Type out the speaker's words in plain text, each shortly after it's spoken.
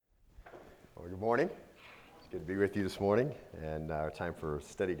Well, good morning. It's good to be with you this morning, and our time for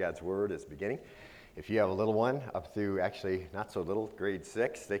study God's Word is beginning. If you have a little one up through, actually not so little, grade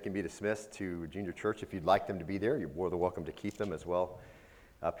 6, they can be dismissed to junior church if you'd like them to be there. You're more than welcome to keep them as well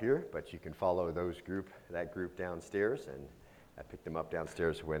up here, but you can follow that group downstairs, and I picked them up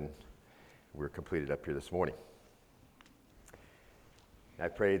downstairs when we're completed up here this morning. I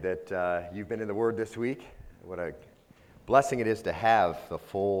pray that you've been in the Word this week. What a blessing it is to have the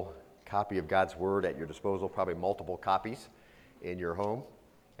full copy of God's Word at your disposal, probably multiple copies in your home,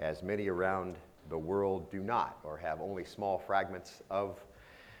 as many around the world do not, or have only small fragments of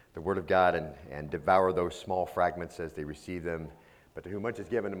the Word of God and devour those small fragments as they receive them. But to whom much is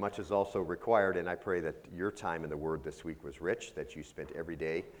given, much is also required, and I pray that your time in the Word this week was rich, that you spent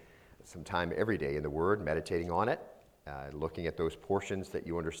some time every day in the Word, meditating on it, looking at those portions that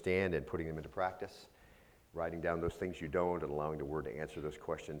you understand and putting them into practice, writing down those things you don't, and allowing the Word to answer those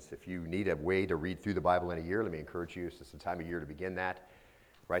questions. If you need a way to read through the Bible in a year, let me encourage you, this is the time of year to begin that.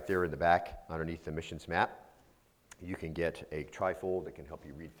 Right there in the back, underneath the missions map, you can get a trifold that can help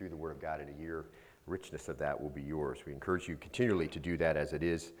you read through the Word of God in a year. Richness of that will be yours. We encourage you continually to do that, as it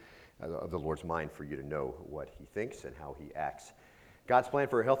is of the Lord's mind for you to know what He thinks and how He acts. God's plan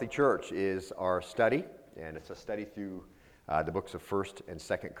for a healthy church is our study, and it's a study through the books of 1st and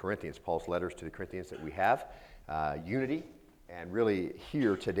 2nd Corinthians, Paul's letters to the Corinthians that we have, unity, and really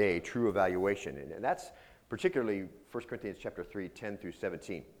here today, true evaluation. And that's particularly 1 Corinthians chapter 3, 10 through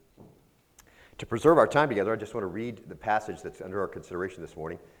 17. To preserve our time together, I just want to read the passage that's under our consideration this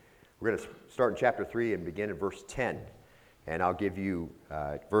morning. We're going to start in chapter 3 and begin in verse 10. And I'll give you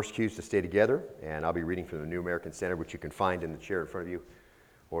verse cues to stay together, and I'll be reading from the New American Standard, which you can find in the chair in front of you,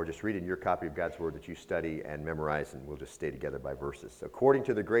 or just read in your copy of God's Word that you study and memorize, and we'll just stay together by verses. According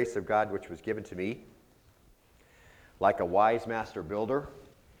to the grace of God which was given to me, like a wise master builder,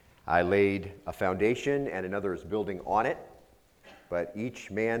 I laid a foundation, and another is building on it, but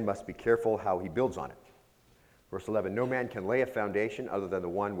each man must be careful how he builds on it. Verse 11, no man can lay a foundation other than the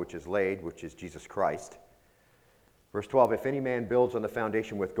one which is laid, which is Jesus Christ. Verse 12, if any man builds on the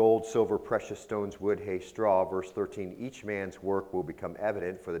foundation with gold, silver, precious stones, wood, hay, straw. Verse 13, each man's work will become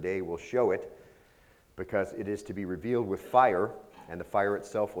evident, for the day will show it, because it is to be revealed with fire, and the fire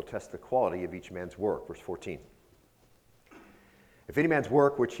itself will test the quality of each man's work. Verse 14, if any man's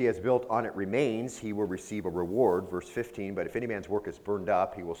work which he has built on it remains, he will receive a reward. Verse 15, but if any man's work is burned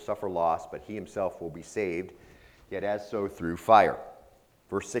up, he will suffer loss, but he himself will be saved, yet as so through fire.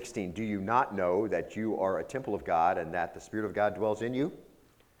 Verse 16, do you not know that you are a temple of God and that the Spirit of God dwells in you?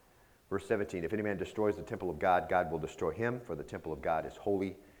 Verse 17, if any man destroys the temple of God, God will destroy him, for the temple of God is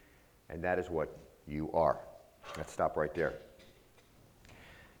holy, and that is what you are. Let's stop right there.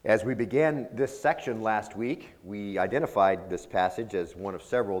 As we began this section last week, we identified this passage as one of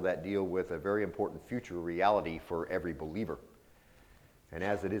several that deal with a very important future reality for every believer. And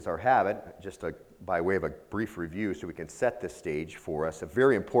as it is our habit, just by way of a brief review so we can set this stage for us, a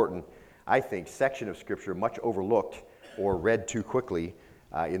very important, I think, section of Scripture, much overlooked or read too quickly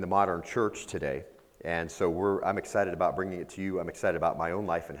in the modern church today. And so I'm excited about bringing it to you. I'm excited about my own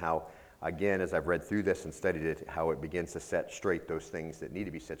life and how, again, as I've read through this and studied it, how it begins to set straight those things that need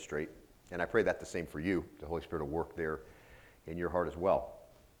to be set straight. And I pray that the same for you. The Holy Spirit will work there in your heart as well.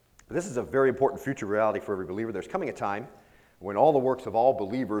 This is a very important future reality for every believer. There's coming a time when all the works of all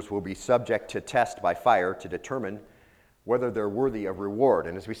believers will be subject to test by fire to determine whether they're worthy of reward.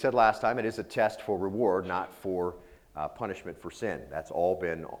 And as we said last time, it is a test for reward, not for punishment for sin. That's all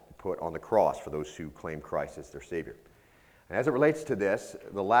been put on the cross for those who claim Christ as their Savior. And as it relates to this,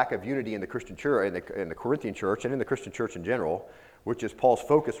 the lack of unity in the Christian church, in the Corinthian church, and in the Christian church in general, which is Paul's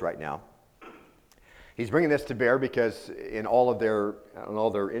focus right now, he's bringing this to bear because in all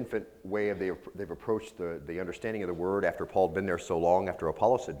their infant way they've approached the understanding of the Word after Paul had been there so long, after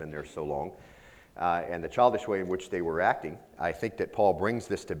Apollos had been there so long, and the childish way in which they were acting, I think that Paul brings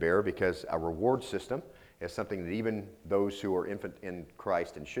this to bear because a reward system is something that even those who are infant in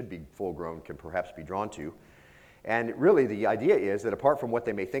Christ and should be full-grown can perhaps be drawn to. And really the idea is that apart from what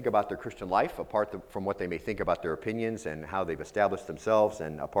they may think about their Christian life, apart from what they may think about their opinions and how they've established themselves,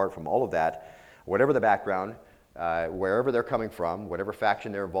 and apart from all of that, whatever the background, wherever they're coming from, whatever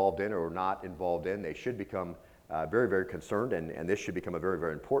faction they're involved in or not involved in, they should become very, very concerned, and this should become a very,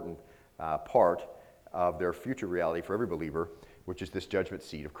 very important part of their future reality for every believer, which is this judgment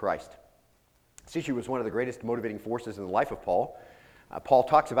seat of Christ. This issue was one of the greatest motivating forces in the life of Paul. Paul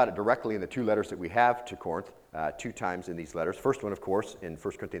talks about it directly in the two letters that we have to Corinth, two times in these letters. First one, of course, in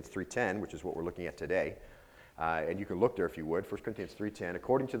 1 Corinthians 3:10, which is what we're looking at today. And you can look there if you would. 1 Corinthians 3:10,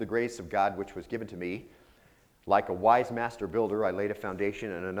 according to the grace of God which was given to me, Like a wise master builder, I laid a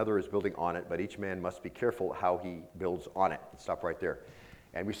foundation and another is building on it, but each man must be careful how he builds on it. Let's stop right there.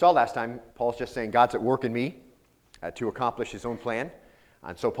 And we saw last time, Paul's just saying God's at work in me to accomplish his own plan.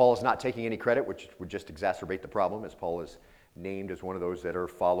 And so Paul is not taking any credit, which would just exacerbate the problem, as Paul is named as one of those that are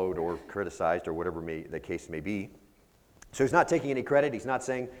followed or criticized or whatever the case may be. So he's not taking any credit. He's not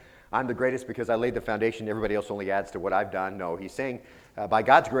saying, I'm the greatest because I laid the foundation. Everybody else only adds to what I've done. No, he's saying, by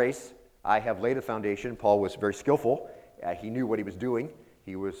God's grace, I have laid a foundation. Paul was very skillful. He knew what he was doing.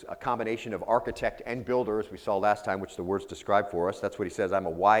 He was a combination of architect and builder, as we saw last time, which the words describe for us. That's what he says, I'm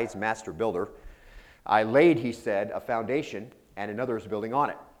a wise master builder. I laid, he said, a foundation, and another is building on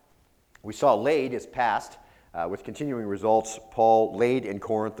it. We saw laid is past. With continuing results, Paul laid in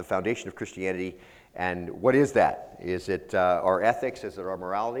Corinth the foundation of Christianity. And what is that? Is it our ethics? Is it our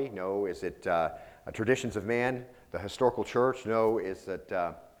morality? No. Is it traditions of man? The historical church? No. Is it...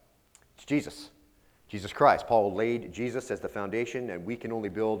 It's Jesus Christ. Paul laid Jesus as the foundation, and we can only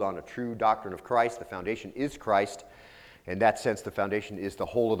build on a true doctrine of Christ. The foundation is Christ. In that sense, the foundation is the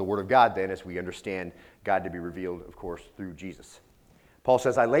whole of the Word of God, then, as we understand God to be revealed, of course, through Jesus. Paul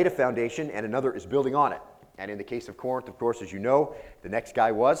says, I laid a foundation, and another is building on it. And in the case of Corinth, of course, as you know, the next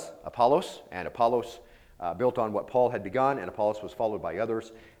guy was Apollos, and Apollos built on what Paul had begun, and Apollos was followed by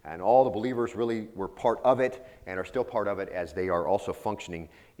others, and all the believers really were part of it and are still part of it as they are also functioning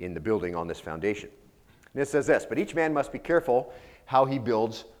in the building on this foundation. And it says this, but each man must be careful how he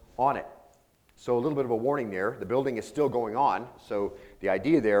builds on it. So a little bit of a warning there. The building is still going on, so the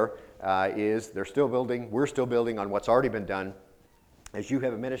idea there is they're still building, we're still building on what's already been done. As you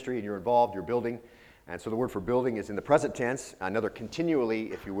have a ministry and you're involved, you're building. And so the word for building is in the present tense. Another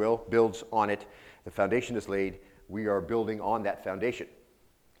continually, if you will, builds on it. The foundation is laid. We are building on that foundation.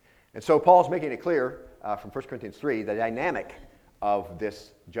 And so Paul's making it clear from 1 Corinthians 3, the dynamic of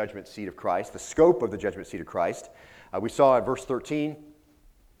this judgment seat of Christ, the scope of the judgment seat of Christ. We saw in verse 13,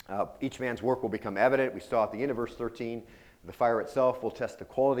 each man's work will become evident. We saw at the end of verse 13, the fire itself will test the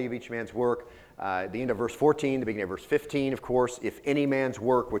quality of each man's work. At the end of verse 14, the beginning of verse 15, of course, if any man's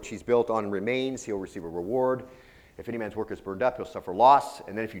work which he's built on remains, he'll receive a reward. If any man's work is burned up, he'll suffer loss.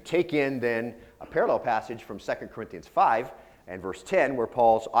 And then if you take in then a parallel passage from 2 Corinthians 5 and verse 10, where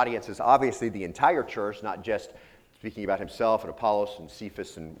Paul's audience is obviously the entire church, not just speaking about himself and Apollos and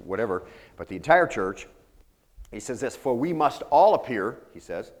Cephas and whatever, but the entire church. He says this, for we must all appear, he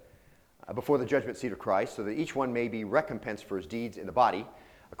says, before the judgment seat of Christ, so that each one may be recompensed for his deeds in the body,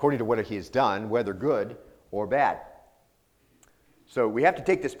 according to what he has done, whether good or bad. So we have to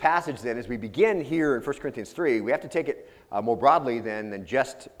take this passage then, as we begin here in 1 Corinthians 3, we have to take it more broadly than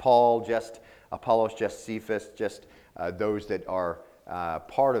just Paul, just Apollos, just Cephas, just those that are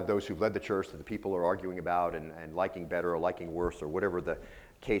part of those who've led the church that the people are arguing about and liking better or liking worse or whatever the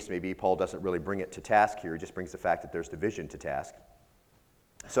case may be. Paul doesn't really bring it to task here. He just brings the fact that there's division to task.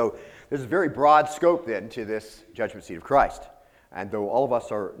 So there's a very broad scope then to this judgment seat of Christ. And though all of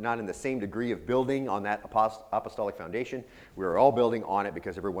us are not in the same degree of building on that apostolic foundation, we are all building on it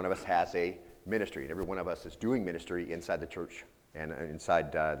because every one of us has a ministry, and every one of us is doing ministry inside the church and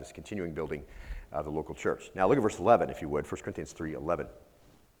inside this continuing building of the local church. Now look at verse 11, if you would, 1 Corinthians 3:11.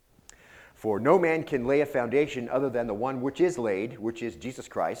 For no man can lay a foundation other than the one which is laid, which is Jesus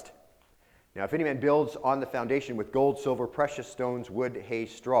Christ. Now if any man builds on the foundation with gold, silver, precious stones, wood, hay,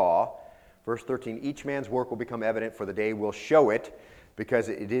 straw, verse 13, each man's work will become evident, for the day will show it, because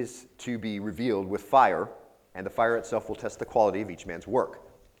it is to be revealed with fire, and the fire itself will test the quality of each man's work.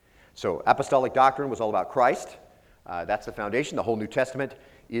 So apostolic doctrine was all about Christ. That's the foundation. The whole New Testament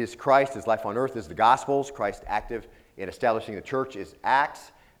is Christ. His life on earth is the Gospels. Christ active in establishing the church is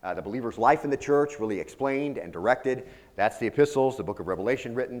Acts. The believer's life in the church really explained and directed. That's the epistles, the book of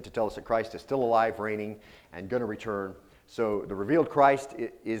Revelation written to tell us that Christ is still alive, reigning, and going to return. So the revealed Christ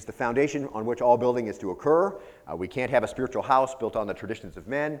is the foundation on which all building is to occur. We can't have a spiritual house built on the traditions of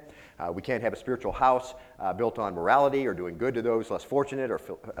men. We can't have a spiritual house built on morality or doing good to those less fortunate or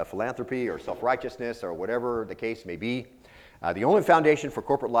philanthropy or self-righteousness or whatever the case may be. The only foundation for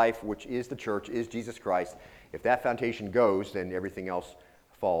corporate life, which is the church, is Jesus Christ. If that foundation goes, then everything else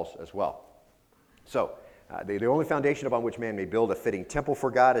falls as well. So the only foundation upon which man may build a fitting temple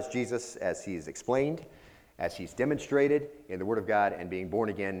for God is Jesus, as he is explained, as he's demonstrated in the Word of God, and being born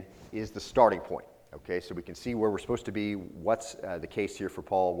again is the starting point. Okay, so we can see where we're supposed to be, what's the case here for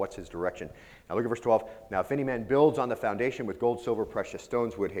Paul, what's his direction. Now look at verse 12. Now if any man builds on the foundation with gold, silver, precious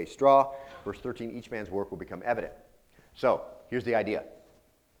stones, wood, hay, straw, verse 13, each man's work will become evident. So here's the idea.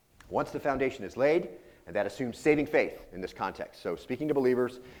 Once the foundation is laid, and that assumes saving faith in this context. So speaking to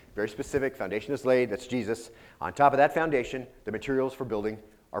believers, very specific, foundation is laid, that's Jesus. On top of that foundation, the materials for building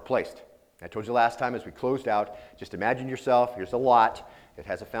are placed. I told you last time as we closed out, just imagine yourself, here's a lot. It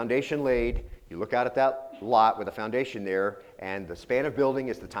has a foundation laid. You look out at that lot with a foundation there, and the span of building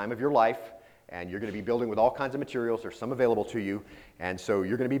is the time of your life, and you're going to be building with all kinds of materials. There's some available to you, and so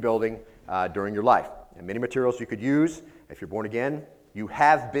you're going to be building during your life. And many materials you could use. If you're born again, you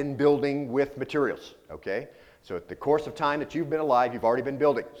have been building with materials, okay? So at the course of time that you've been alive, you've already been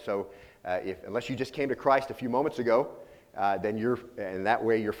building. So unless you just came to Christ a few moments ago, then and that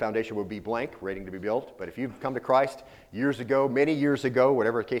way your foundation will be blank, waiting to be built. But if you've come to Christ years ago, many years ago,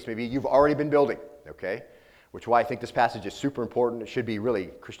 whatever the case may be, you've already been building, okay? Which is why I think this passage is super important. It should be really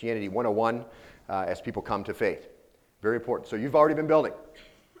Christianity 101 as people come to faith. Very important. So you've already been building.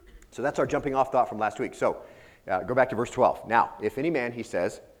 So that's our jumping off thought from last week. So go back to verse 12. Now, if any man, he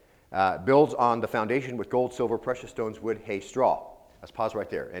says, builds on the foundation with gold, silver, precious stones, wood, hay, straw. Let's pause right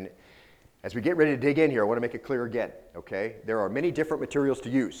there. And as we get ready to dig in here, I want to make it clear again, okay? There are many different materials to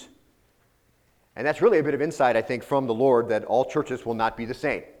use. And that's really a bit of insight, I think, from the Lord that all churches will not be the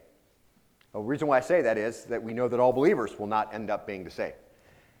same. The reason why I say that is that we know that all believers will not end up being the same.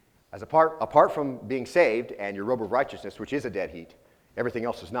 As apart from being saved and your robe of righteousness, which is a dead heat, everything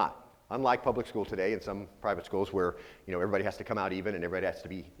else is not. Unlike public school today and some private schools where, everybody has to come out even and everybody has to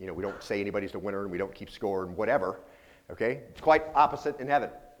be, we don't say anybody's the winner and we don't keep score and whatever, okay? It's quite opposite in heaven,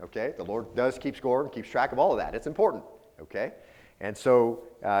 okay? The Lord does keep score and keeps track of all of that. It's important, okay? And so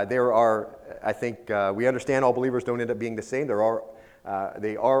there are, I think, we understand all believers don't end up being the same.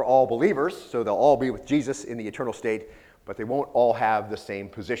 They are all believers, so they'll all be with Jesus in the eternal state, but they won't all have the same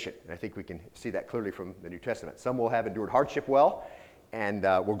position. And I think we can see that clearly from the New Testament. Some will have endured hardship well, and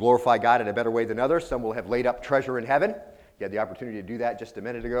will glorify God in a better way than others. Some will have laid up treasure in heaven. You had the opportunity to do that just a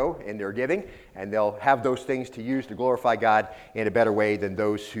minute ago in their giving, and they'll have those things to use to glorify God in a better way than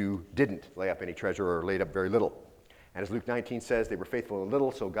those who didn't lay up any treasure or laid up very little. And as Luke 19 says, they were faithful in little,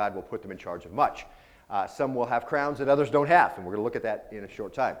 so God will put them in charge of much. Some will have crowns that others don't have, and we're going to look at that in a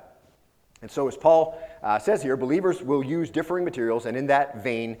short time. And so as Paul says here, believers will use differing materials, and in that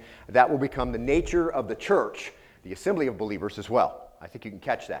vein, that will become the nature of the church, the assembly of believers as well. I think you can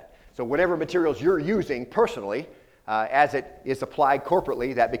catch that. So whatever materials you're using personally, as it is applied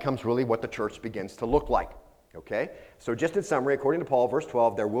corporately, that becomes really what the church begins to look like. Okay? So just in summary, according to Paul, verse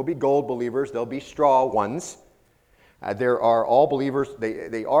 12, there will be gold believers, there'll be straw ones. There are all believers,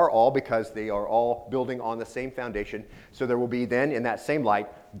 they are all because they are all building on the same foundation. So there will be then, in that same light,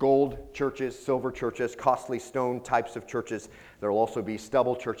 gold churches, silver churches, costly stone types of churches. There will also be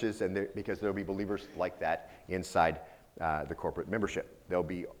stubble churches, and because there will be believers like that inside the corporate membership. They'll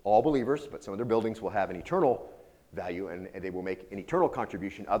be all believers, but some of their buildings will have an eternal value, and they will make an eternal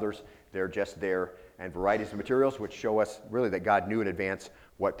contribution. Others, they're just there, and varieties of materials which show us really that God knew in advance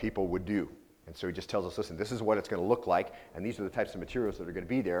what people would do. And so he just tells us, listen, this is what it's going to look like, and these are the types of materials that are going to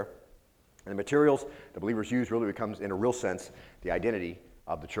be there. And the materials the believers use really becomes, in a real sense, the identity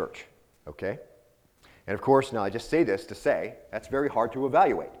of the church. Okay? And of course, now I just say this to say, that's very hard to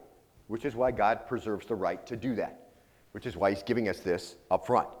evaluate, which is why God preserves the right to do that, which is why he's giving us this up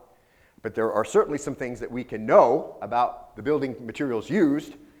front. But there are certainly some things that we can know about the building materials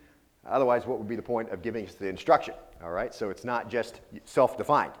used. Otherwise, what would be the point of giving us the instruction? All right, so it's not just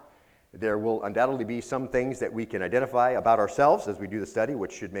self-defined. There will undoubtedly be some things that we can identify about ourselves as we do the study,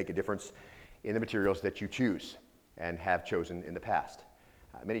 which should make a difference in the materials that you choose and have chosen in the past.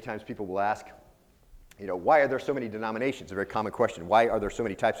 Many times people will ask, why are there so many denominations? A very common question. Why are there so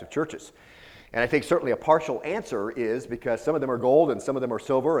many types of churches? And I think certainly a partial answer is because some of them are gold and some of them are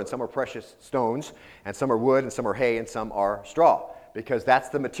silver and some are precious stones and some are wood and some are hay and some are straw, because that's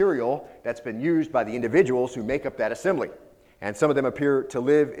the material that's been used by the individuals who make up that assembly. And some of them appear to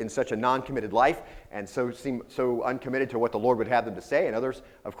live in such a non-committed life and so seem so uncommitted to what the Lord would have them to say, and others,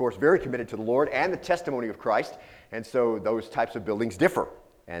 of course, very committed to the Lord and the testimony of Christ. And so those types of buildings differ.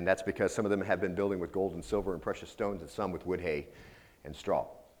 And that's because some of them have been building with gold and silver and precious stones, and some with wood, hay, and straw.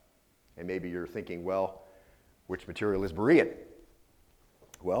 And maybe you're thinking, well, which material is Berean?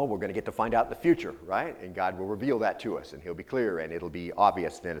 Well, we're going to get to find out in the future, right? And God will reveal that to us, and he'll be clear, and it'll be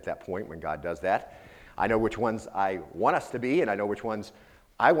obvious then at that point when God does that. I know which ones I want us to be, and I know which ones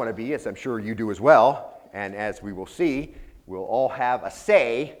I want to be, as I'm sure you do as well. And as we will see, we'll all have a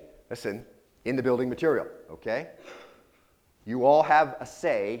say, listen, in the building material, okay? You all have a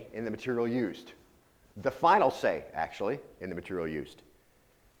say in the material used. The final say, actually, in the material used.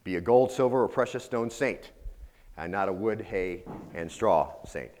 Be a gold, silver, or precious stone saint, and not a wood, hay, and straw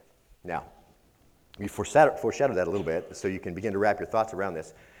saint. Now, we foreshadowed that a little bit so you can begin to wrap your thoughts around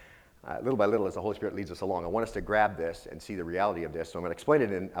this. Little by little, as the Holy Spirit leads us along, I want us to grab this and see the reality of this. So I'm going to explain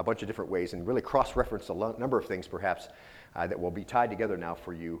it in a bunch of different ways and really cross-reference a number of things, perhaps, that will be tied together now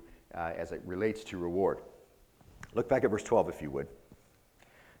for you as it relates to reward. Look back at verse 12 if you would.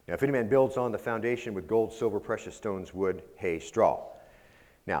 Now, if any man builds on the foundation with gold, silver, precious stones, wood, hay, straw.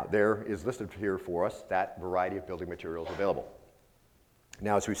 Now, there is listed here for us that variety of building materials available.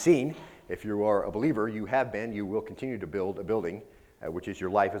 Now, as we've seen, if you are a believer, you will continue to build a building, which is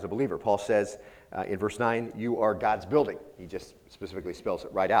your life as a believer. Paul says in verse 9, you are God's building. He just specifically spells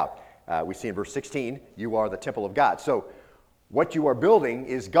it right out. We see in verse 16, you are the temple of God. So what you are building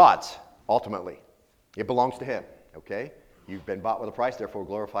is God's, ultimately. It belongs to Him, okay? You've been bought with a price, therefore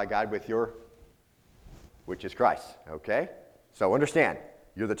glorify God with which is Christ, okay? So understand,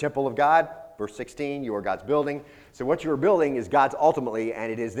 you're the temple of God. Verse 16, you are God's building. So what you are building is God's ultimately,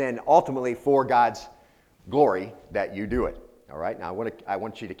 and it is then ultimately for God's glory that you do it, all right? Now, I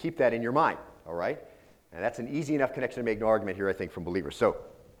want you to keep that in your mind, all right? And that's an easy enough connection to make no argument here, I think, from believers. So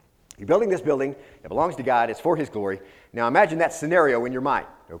you're building this building. It belongs to God. It's for His glory. Now, imagine that scenario in your mind,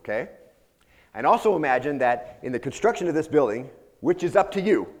 okay? And also imagine that in the construction of this building, which is up to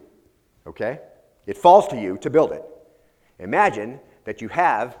you, okay? It falls to you to build it. Imagine that you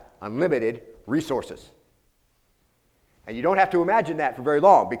have unlimited resources. And you don't have to imagine that for very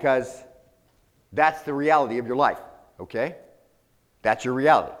long because that's the reality of your life, okay? That's your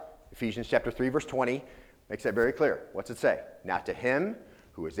reality. Ephesians chapter 3, verse 20 makes that very clear. What's it say? Now to Him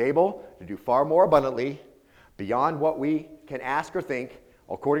who is able to do far more abundantly beyond what we can ask or think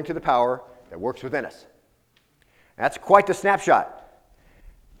according to the power that works within us. That's quite the snapshot.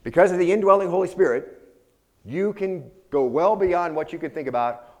 Because of the indwelling Holy Spirit, you can go well beyond what you can think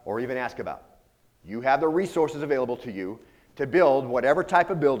about or even ask about. You have the resources available to you to build whatever type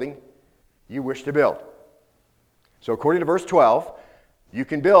of building you wish to build. So according to verse 12, you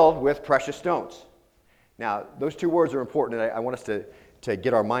can build with precious stones. Now, those two words are important, and I want us to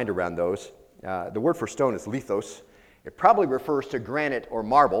get our mind around those. The word for stone is lithos. It probably refers to granite or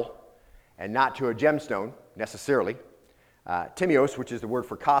marble and not to a gemstone necessarily. Timios, which is the word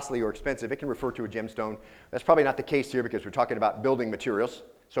for costly or expensive, it can refer to a gemstone. That's probably not the case here because we're talking about building materials.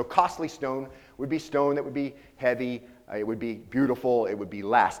 So costly stone would be stone that would be heavy, it would be beautiful, it would be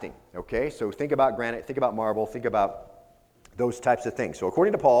lasting. Okay, so think about granite, think about marble, think about those types of things. So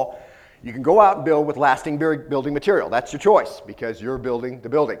according to Paul, you can go out and build with lasting building material. That's your choice because you're building the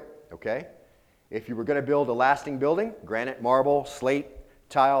building. Okay, if you were going to build a lasting building, granite, marble, slate,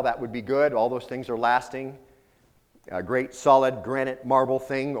 tile, that would be good. All those things are lasting. A great solid granite marble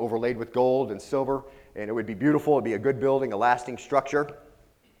thing overlaid with gold and silver, and it would be beautiful. It would be a good building, a lasting structure.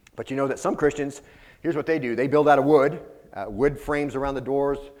 But you know that some Christians, here's what they do. They build out of wood, wood frames around the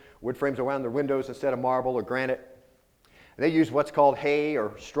doors, wood frames around the windows instead of marble or granite. They use what's called hay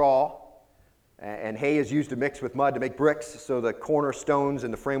or straw, and hay is used to mix with mud to make bricks, so the cornerstones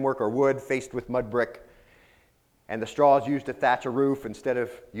and the framework are wood faced with mud brick. And the straw is used to thatch a roof instead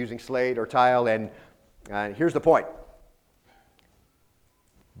of using slate or tile. And here's the point.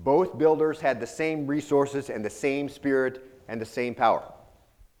 Both builders had the same resources and the same spirit and the same power.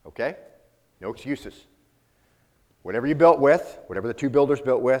 Okay? No excuses. Whatever you built with, whatever the two builders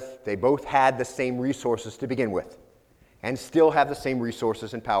built with, they both had the same resources to begin with and still have the same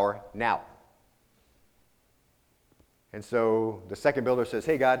resources and power now. And so the second builder says,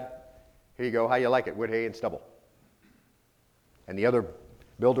 hey, God, here you go. How you like it? Wood, hay, and stubble. And the other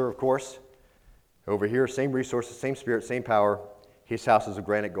builder, of course, over here, same resources, same spirit, same power. His house is of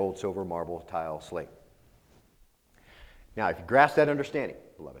granite, gold, silver, marble, tile, slate. Now, if you grasp that understanding,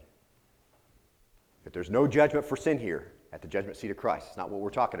 beloved, that there's no judgment for sin here at the judgment seat of Christ. It's not what we're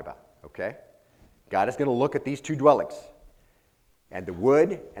talking about, okay? God is going to look at these two dwellings. And the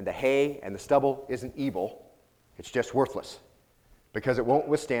wood and the hay and the stubble isn't evil. It's just worthless because it won't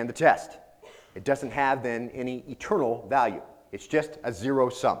withstand the test. It doesn't have then any eternal value. It's just a zero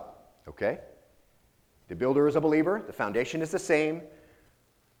sum, okay? The builder is a believer. The foundation is the same,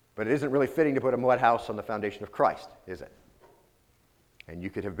 but it isn't really fitting to put a mud house on the foundation of Christ, is it? And you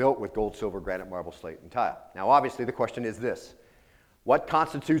could have built with gold, silver, granite, marble, slate, and tile. Now, obviously, the question is this. What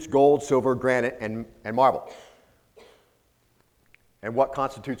constitutes gold, silver, granite, and marble? And what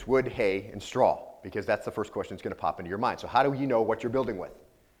constitutes wood, hay, and straw? Because that's the first question that's going to pop into your mind. So how do you know what you're building with?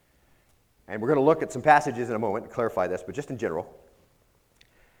 And we're going to look at some passages in a moment to clarify this, but just in general,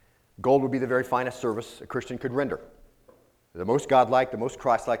 gold would be the very finest service a Christian could render. The most godlike, the most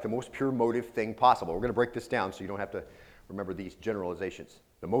Christ-like, the most pure motive thing possible. We're going to break this down so you don't have to remember these generalizations.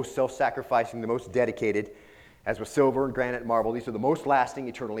 The most self-sacrificing, the most dedicated, as with silver and granite and marble, these are the most lasting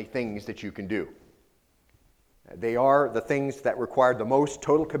eternally things that you can do. They are the things that require the most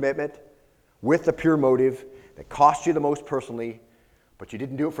total commitment with the pure motive that cost you the most personally, but you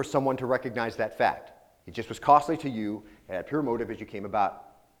didn't do it for someone to recognize that fact. It just was costly to you and had pure motive as you came about.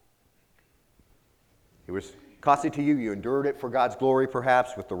 It was costly to you. You endured it for God's glory,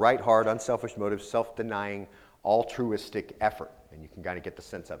 perhaps, with the right heart, unselfish motives, self-denying, altruistic effort. And you can kind of get the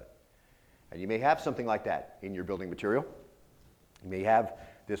sense of it. And you may have something like that in your building material. You may have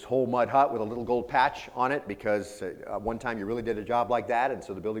this whole mud hut with a little gold patch on it because one time you really did a job like that, and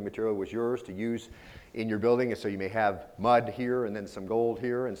so the building material was yours to use in your building, and so you may have mud here and then some gold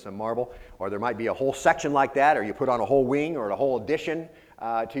here and some marble, or there might be a whole section like that, or you put on a whole wing or a whole addition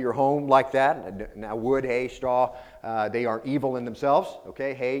to your home like that. Now wood, hay, straw, they aren't evil in themselves,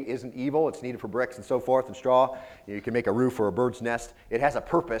 okay? Hay isn't evil. It's needed for bricks and so forth, and straw, you can make a roof or a bird's nest. It has a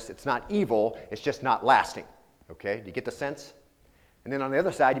purpose. It's not evil. It's just not lasting, okay? Do you get the sense? And then on the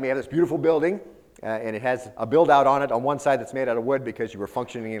other side, you may have this beautiful building, and it has a build-out on it on one side that's made out of wood because you were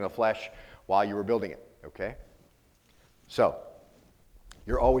functioning in the flesh while you were building it, okay? So,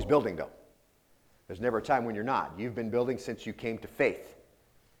 you're always building, though. There's never a time when you're not. You've been building since you came to faith.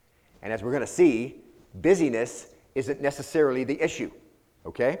 And as we're going to see, busyness isn't necessarily the issue,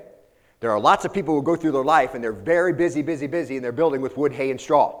 okay? There are lots of people who go through their life, and they're very busy, and they're building with wood, hay, and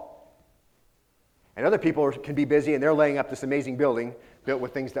straw. And other people can be busy, and they're laying up this amazing building built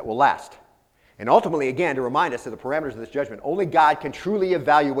with things that will last. And ultimately, again, to remind us of the parameters of this judgment, only God can truly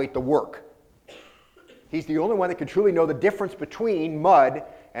evaluate the work. He's the only one that can truly know the difference between mud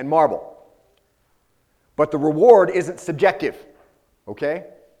and marble. But the reward isn't subjective, okay?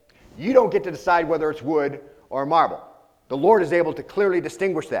 You don't get to decide whether it's wood or marble. The Lord is able to clearly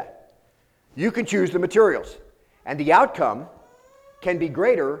distinguish that. You can choose the materials, and the outcome can be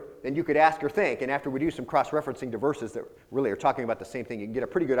greater than you could ask or think. And after we do some cross-referencing to verses that really are talking about the same thing, you can get a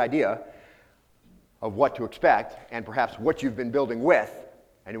pretty good idea of what to expect and perhaps what you've been building with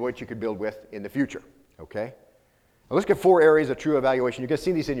and what you could build with in the future, okay? Now let's get 4 areas of true evaluation. You can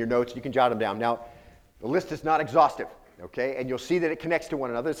see these in your notes. You can jot them down. Now, the list is not exhaustive, okay? And you'll see that it connects to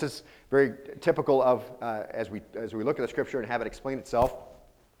one another. This is very typical of as we look at the Scripture and have it explain itself.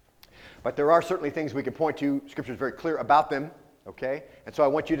 But there are certainly things we can point to. Scripture is very clear about them. Okay? And so I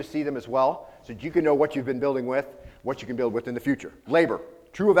want you to see them as well so that you can know what you've been building with, what you can build with in the future. Labor.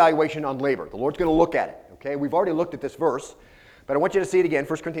 True evaluation on labor. The Lord's going to look at it. Okay? We've already looked at this verse, but I want you to see it again.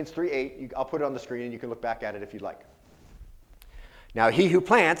 1 Corinthians 3:8. I'll put it on the screen and you can look back at it if you'd like. Now he who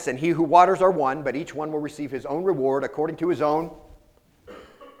plants and he who waters are one, but each one will receive his own reward according to his own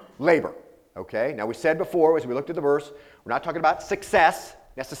labor. Okay? Now we said before as we looked at the verse, we're not talking about success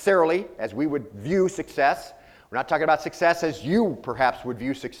necessarily as we would view success. We're not talking about success as you perhaps would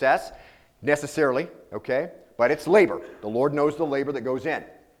view success necessarily, okay? But it's labor. The Lord knows the labor that goes in.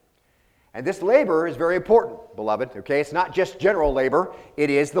 And this labor is very important, beloved, okay? It's not just general labor. It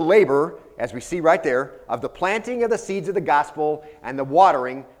is the labor, as we see right there, of the planting of the seeds of the gospel and the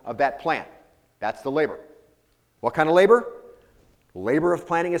watering of that plant. That's the labor. What kind of labor? Labor of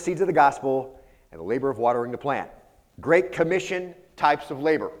planting the seeds of the gospel and the labor of watering the plant. Great Commission types of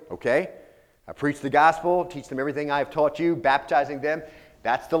labor, okay? I preach the gospel, teach them everything I have taught you, baptizing them.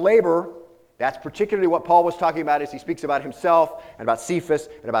 That's the labor. That's particularly what Paul was talking about as he speaks about himself and about Cephas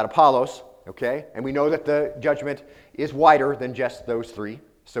and about Apollos, okay? And we know that the judgment is wider than just those 3,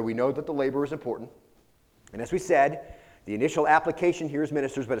 so we know that the labor is important. And as we said, the initial application here is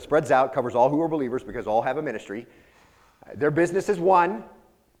ministers, but it spreads out, covers all who are believers because all have a ministry. Their business is one,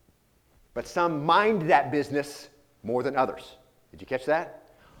 but some mind that business more than others. Did you catch that?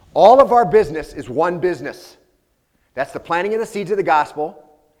 All of our business is one business. That's the planting of the seeds of the gospel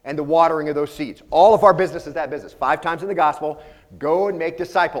and the watering of those seeds. All of our business is that business. 5 times in the gospel, go and make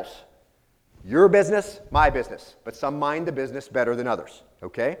disciples. Your business, my business. But some mind the business better than others,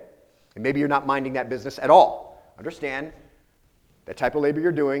 okay? And maybe you're not minding that business at all. Understand, that type of labor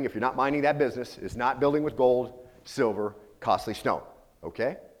you're doing, if you're not minding that business, is not building with gold, silver, costly stone,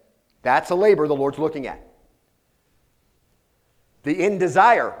 okay? That's a labor the Lord's looking at. The end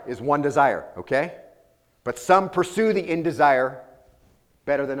desire is one desire, okay? But some pursue the end desire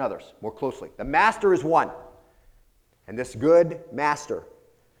better than others, more closely. The master is one. And this good master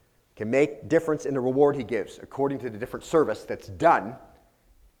can make difference in the reward he gives according to the different service that's done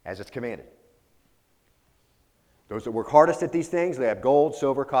as it's commanded. Those that work hardest at these things, they have gold,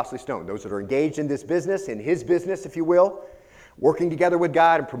 silver, costly stone. Those that are engaged in this business, in his business, if you will, working together with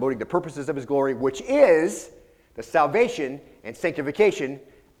God and promoting the purposes of his glory, which is the salvation and sanctification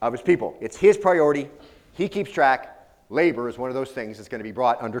of his people. It's his priority. He keeps track. Labor is one of those things that's going to be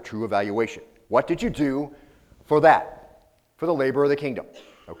brought under true evaluation. What did you do for that? For the labor of the kingdom.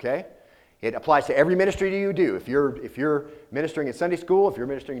 Okay? It applies to every ministry you do. If you're ministering in Sunday school, if you're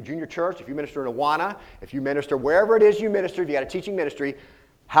ministering in junior church, if you minister in Awana, if you minister wherever it is you minister, if you got a teaching ministry,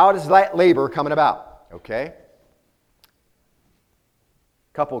 how does that labor coming about? Okay?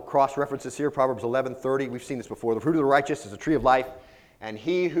 Couple cross references here, Proverbs 11:30. We've seen this before. The fruit of the righteous is a tree of life, and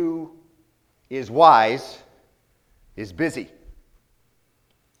he who is wise is busy.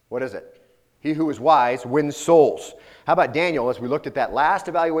 What is it? He who is wise wins souls. How about Daniel, as we looked at that last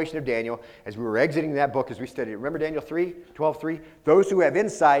evaluation of Daniel, as we were exiting that book, as we studied? Remember Daniel 3:12:3? Those who have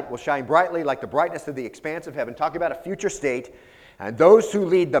insight will shine brightly like the brightness of the expanse of heaven. Talking about a future state. And those who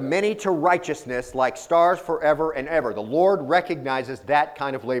lead the many to righteousness like stars forever and ever. The Lord recognizes that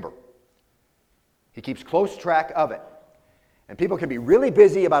kind of labor. He keeps close track of it. And people can be really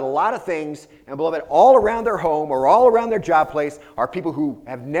busy about a lot of things, and beloved, all around their home or all around their job place are people who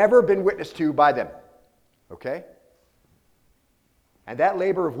have never been witnessed to by them. Okay? And that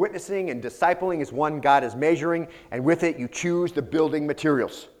labor of witnessing and discipling is one God is measuring, and with it you choose the building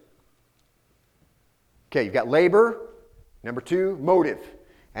materials. Okay, you've got labor. Number 2, motive.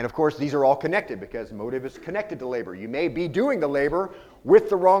 And of course, these are all connected because motive is connected to labor. You may be doing the labor with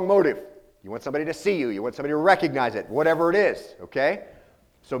the wrong motive. You want somebody to see you. You want somebody to recognize it, whatever it is, okay?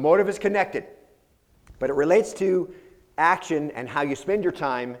 So motive is connected. But it relates to action and how you spend your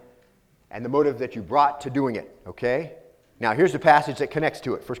time and the motive that you brought to doing it, okay? Now, here's the passage that connects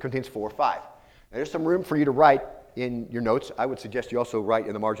to it, 1 Corinthians 4:5. Now, there's some room for you to write in your notes. I would suggest you also write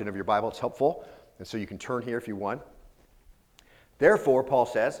in the margin of your Bible. It's helpful. And so you can turn here if you want. Therefore, Paul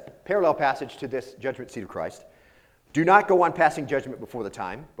says, parallel passage to this judgment seat of Christ, do not go on passing judgment before the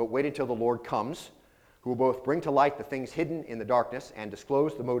time, but wait until the Lord comes, who will both bring to light the things hidden in the darkness and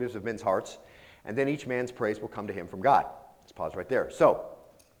disclose the motives of men's hearts, and then each man's praise will come to him from God. Let's pause right there. So,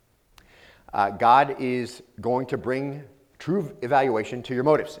 God is going to bring true evaluation to your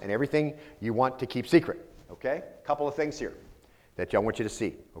motives and everything you want to keep secret. Okay? A couple of things here that I want you to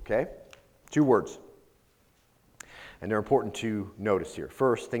see. Okay? 2 words. And they're important to notice here.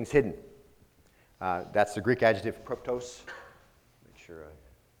 First, things hidden. That's the Greek adjective kryptos. Make sure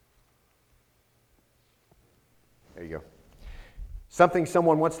there you go. Something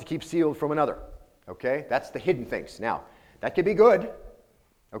someone wants to keep sealed from another. Okay? That's the hidden things. Now, that could be good.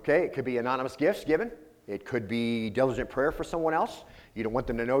 Okay? It could be anonymous gifts given. It could be diligent prayer for someone else. You don't want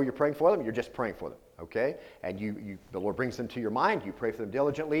them to know you're praying for them. You're just praying for them. Okay? And the Lord brings them to your mind. You pray for them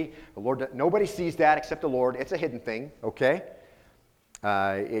diligently. The Lord, nobody sees that except the Lord. It's a hidden thing. Okay?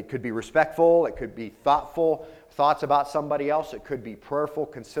 It could be respectful. It could be thoughtful thoughts about somebody else. It could be prayerful,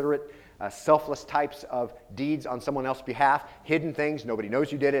 considerate, selfless types of deeds on someone else's behalf. Hidden things. Nobody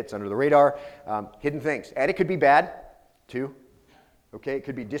knows you did it. It's under the radar. Hidden things. And it could be bad, too. Okay? It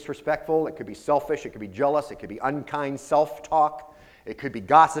could be disrespectful. It could be selfish. It could be jealous. It could be unkind self-talk. It could be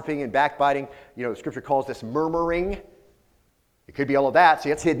gossiping and backbiting. You know, the Scripture calls this murmuring. It could be all of that.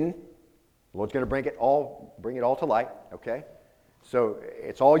 See, it's hidden. The Lord's going to bring it all to light. Okay? So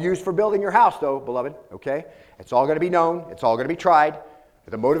it's all used for building your house, though, beloved. Okay? It's all going to be known. It's all going to be tried.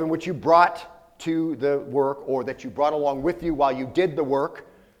 The motive in which you brought to the work or that you brought along with you while you did the work,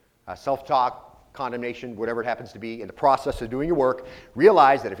 self-talk, condemnation, whatever it happens to be, in the process of doing your work,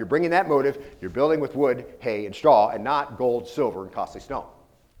 realize that if you're bringing that motive, you're building with wood, hay, and straw, and not gold, silver, and costly stone.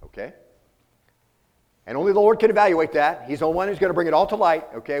 Okay? And only the Lord can evaluate that. He's the one who's going to bring it all to light.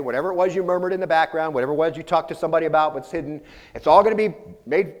 Okay? Whatever it was you murmured in the background, whatever it was you talked to somebody about, what's hidden, it's all going to be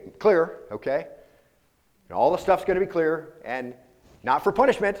made clear. Okay? And all the stuff's going to be clear, and not for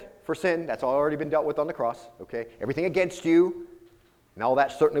punishment, for sin. That's already been dealt with on the cross. Okay? Everything against you, and all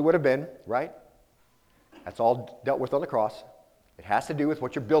that certainly would have been, right? That's all dealt with on the cross. It has to do with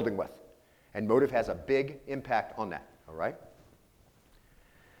what you're building with. And motive has a big impact on that, all right?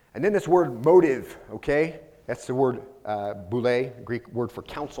 And then this word motive, okay? That's the word boule, Greek word for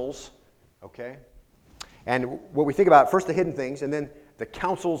counsels, okay? And what we think about, first the hidden things, and then the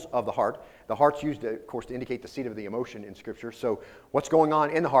counsels of the heart. The heart's used, of course, to indicate the seat of the emotion in Scripture. So what's going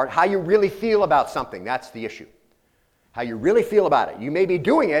on in the heart, how you really feel about something, that's the issue. How you really feel about it. You may be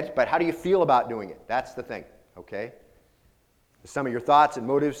doing it, but how do you feel about doing it? That's the thing, okay? Some of your thoughts and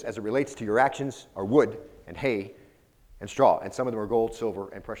motives as it relates to your actions are wood and hay and straw, and some of them are gold, silver,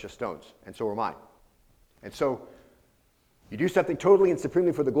 and precious stones, and so are mine. And so, you do something totally and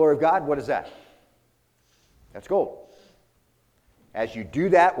supremely for the glory of God, what is that? That's gold. As you do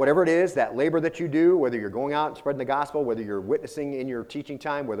that, whatever it is, that labor that you do, whether you're going out and spreading the gospel, whether you're witnessing in your teaching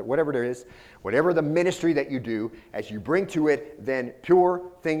time, whatever it is, whatever the ministry that you do, as you bring to it then pure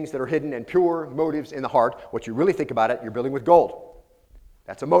things that are hidden and pure motives in the heart, what you really think about it, you're building with gold.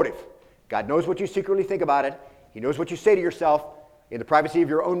 That's a motive. God knows what you secretly think about it. He knows what you say to yourself in the privacy of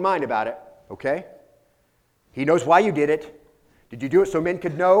your own mind about it, okay? He knows why you did it. Did you do it so men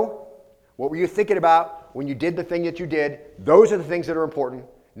could know? What were you thinking about when you did the thing that you did? Those are the things that are important,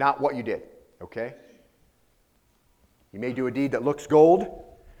 not what you did, okay? You may do a deed that looks gold,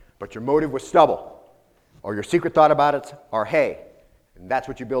 but your motive was stubble, or your secret thought about it are hay, and that's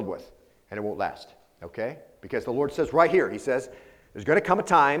what you build with, and it won't last, okay? Because the Lord says right here, he says, there's going to come a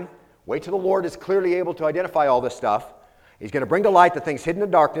time, wait till the Lord is clearly able to identify all this stuff. He's going to bring to light the things hidden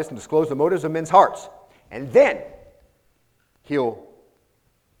in darkness and disclose the motives of men's hearts. And then he'll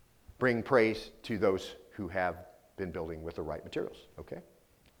bring praise to those who have been building with the right materials, okay?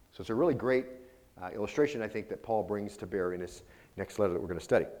 So it's a really great illustration, I think, that Paul brings to bear in his next letter that we're going to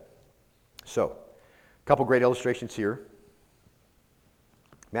study. So, a couple great illustrations here.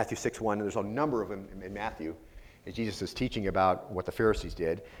 Matthew 6:1, and there's a number of them in Matthew, as Jesus is teaching about what the Pharisees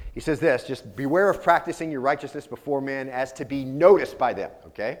did. He says this, just beware of practicing your righteousness before men as to be noticed by them,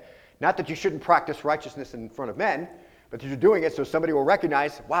 okay? Not that you shouldn't practice righteousness in front of men, but that you're doing it so somebody will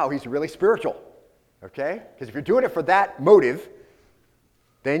recognize, wow, he's really spiritual, okay? Because if you're doing it for that motive,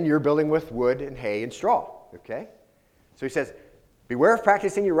 then you're building with wood and hay and straw, okay? So he says, beware of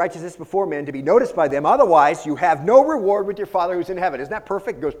practicing your righteousness before men to be noticed by them, otherwise you have no reward with your Father who's in heaven. Isn't that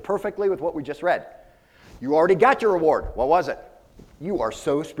perfect? It goes perfectly with what we just read. You already got your reward. What was it? You are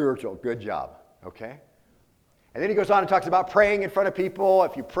so spiritual. Good job, okay? And then he goes on and talks about praying in front of people.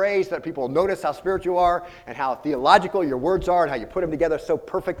 If you pray so that people will notice how spiritual you are and how theological your words are and how you put them together so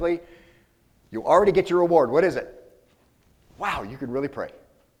perfectly, you already get your reward. What is it? Wow, you can really pray.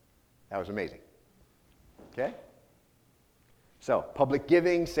 That was amazing. Okay? So, public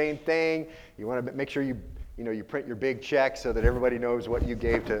giving, same thing. You want to make sure you print your big check so that everybody knows what you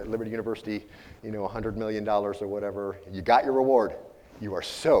gave to Liberty University, $100 million or whatever. You got your reward. You are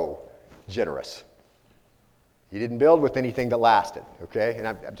so generous. You didn't build with anything that lasted, okay? And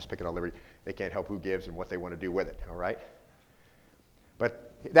I'm just picking on Liberty. They can't help who gives and what they want to do with it, all right?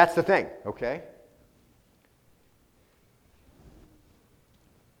 But that's the thing, okay?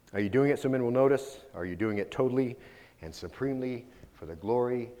 Are you doing it so men will notice? Are you doing it totally and supremely for the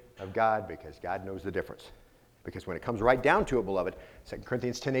glory of God? Because God knows the difference. Because when it comes right down to it, beloved, 2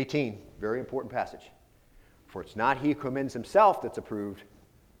 Corinthians 10:18, very important passage. For it's not he who commends himself that's approved,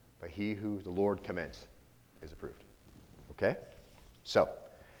 but he who the Lord commends is approved. Okay? So,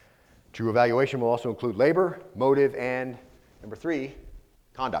 true evaluation will also include labor, motive, and number 3,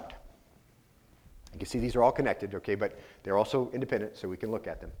 conduct. You can see these are all connected, okay, but they're also independent, so we can look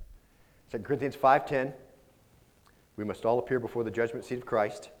at them. 2 Corinthians 5:10, we must all appear before the judgment seat of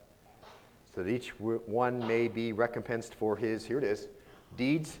Christ, so that each one may be recompensed for his, here it is,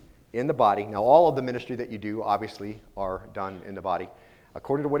 deeds in the body. Now, all of the ministry that you do, obviously, are done in the body,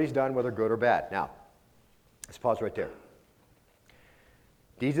 according to what he's done, whether good or bad. Now, let's pause right there.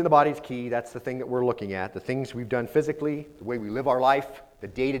 Deeds in the body is key. That's the thing that we're looking at. The things we've done physically, the way we live our life, the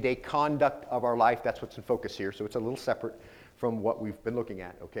day-to-day conduct of our life, that's what's in focus here. So it's a little separate from what we've been looking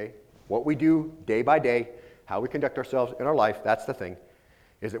at, okay? What we do day by day, how we conduct ourselves in our life, that's the thing.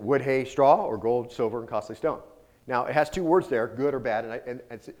 Is it wood, hay, straw, or gold, silver, and costly stone? Now, it has two words there, good or bad, and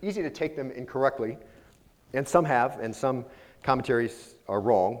it's easy to take them incorrectly, and some have, and some commentaries are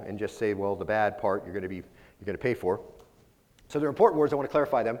wrong and just say, well, the bad part you're going to pay for. So they're important words. I want to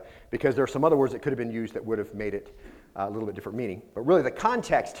clarify them because there are some other words that could have been used that would have made it a little bit different meaning. But really, the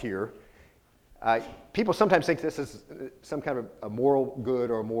context here, people sometimes think this is some kind of a moral good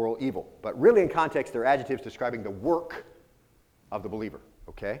or a moral evil, but really, in context, they're adjectives describing the work of the believer.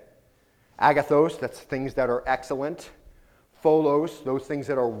 Okay? Agathos, that's things that are excellent. Pholos, those things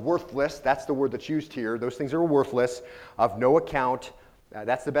that are worthless. That's the word that's used here. Those things are worthless, of no account.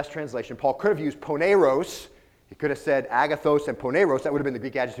 That's the best translation. Paul could have used poneros. He could have said agathos and poneros. That would have been the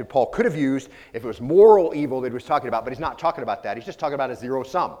Greek adjective Paul could have used if it was moral evil that he was talking about, but he's not talking about that. He's just talking about a zero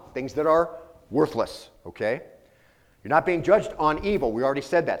sum, things that are worthless. Okay? You're not being judged on evil. We already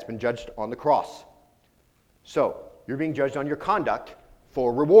said that. It's been judged on the cross. So, you're being judged on your conduct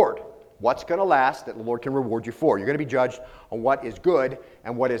for reward. What's going to last that the Lord can reward you for? You're going to be judged on what is good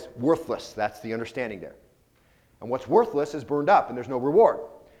and what is worthless. That's the understanding there. And what's worthless is burned up and there's no reward.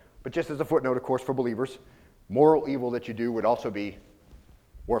 But just as a footnote, of course, for believers, moral evil that you do would also be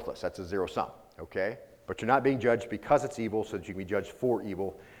worthless. That's a zero sum, okay? But you're not being judged because it's evil so that you can be judged for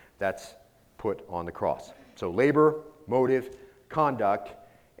evil. That's put on the cross. So labor, motive, conduct,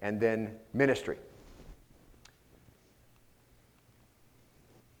 and then ministry.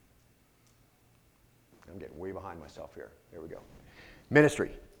 I'm getting way behind myself here. There we go.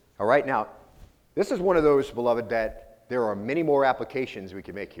 Ministry. All right, now, this is one of those, beloved, that there are many more applications we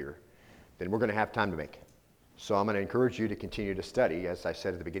can make here than we're going to have time to make. So I'm going to encourage you to continue to study, as I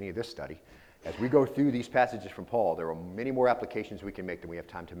said at the beginning of this study. As we go through these passages from Paul, there are many more applications we can make than we have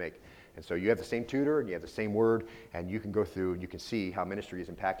time to make. And so you have the same tutor and you have the same word, and you can go through and you can see how ministry is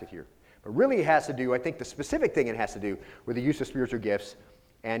impacted here. But really it has to do, I think the specific thing it has to do with the use of spiritual gifts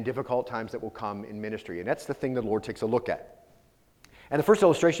and difficult times that will come in ministry. And that's the thing the Lord takes a look at. And the first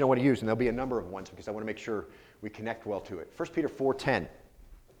illustration I want to use, and there'll be a number of ones because I want to make sure we connect well to it. 1 Peter 4:10.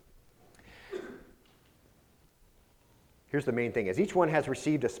 Here's the main thing. As each one has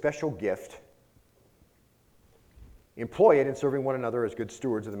received a special gift, employ it in serving one another as good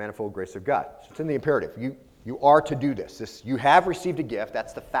stewards of the manifold grace of God. So it's in the imperative. You are to do this. You have received a gift.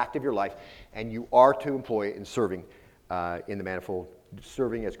 That's the fact of your life. And you are to employ it in serving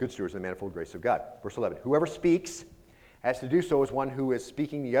serving as good stewards of the manifold grace of God. Verse 11. Whoever speaks has to do so as one who is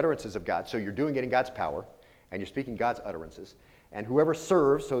speaking the utterances of God. So you're doing it in God's power, and you're speaking God's utterances. And whoever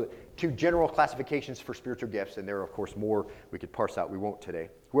serves, so two general classifications for spiritual gifts, and there are, of course, more we could parse out. We won't today.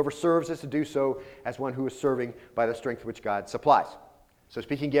 Whoever serves is to do so as one who is serving by the strength which God supplies. So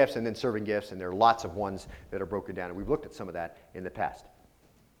speaking gifts and then serving gifts, and there are lots of ones that are broken down, and we've looked at some of that in the past.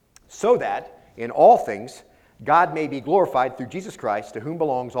 So that, in all things, God may be glorified through Jesus Christ, to whom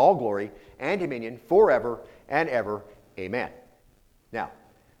belongs all glory and dominion forever and ever. Amen. Now,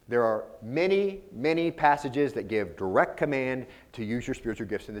 there are many, many passages that give direct command to use your spiritual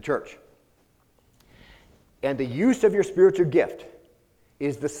gifts in the church. And the use of your spiritual gift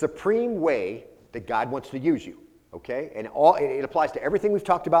is the supreme way that God wants to use you, okay? And it applies to everything we've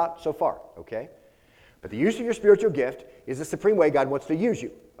talked about so far, okay? But the use of your spiritual gift is the supreme way God wants to use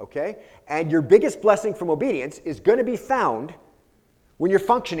you, okay? And your biggest blessing from obedience is going to be found when you're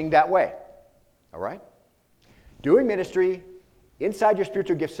functioning that way, all right? Doing ministry inside your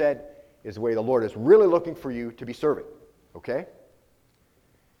spiritual gift set is the way the Lord is really looking for you to be serving, okay?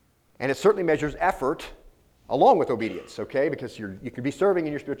 And it certainly measures effort along with obedience, okay? Because you could be serving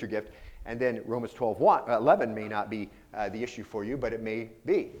in your spiritual gift, and then Romans 12:11 may not be the issue for you, but it may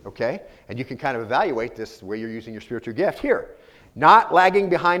be, okay? And you can kind of evaluate this way you're using your spiritual gift here. Not lagging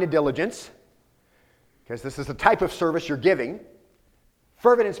behind in diligence, because this is the type of service you're giving.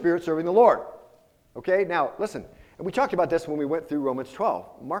 Fervent in spirit, serving the Lord. Okay, now listen, and we talked about this when we went through Romans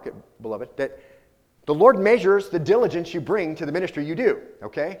 12. Mark it, beloved, that the Lord measures the diligence you bring to the ministry you do,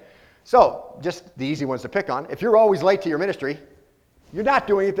 okay? So, just the easy ones to pick on. If you're always late to your ministry, you're not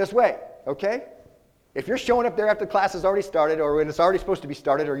doing it this way, okay? If you're showing up there after class has already started, or when it's already supposed to be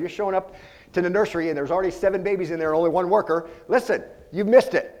started, or you're showing up to the nursery and there's already 7 babies in there and only 1 worker, listen, you've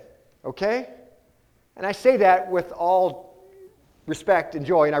missed it, okay? And I say that with all respect and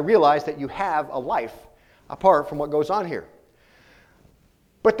joy, and I realize that you have a life apart from what goes on here.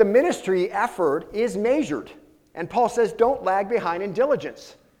 But the ministry effort is measured. And Paul says, don't lag behind in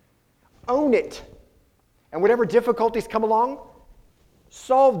diligence. Own it. And whatever difficulties come along,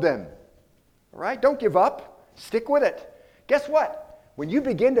 solve them. All right? Don't give up. Stick with it. Guess what? When you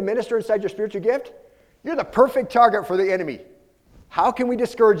begin to minister inside your spiritual gift, you're the perfect target for the enemy. How can we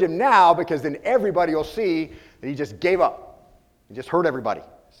discourage him now? Because then everybody will see that he just gave up. He just hurt everybody.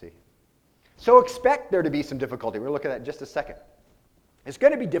 See? So expect there to be some difficulty. We're going to look at that in just a second. It's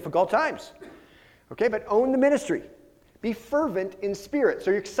going to be difficult times. Okay, but own the ministry. Be fervent in spirit.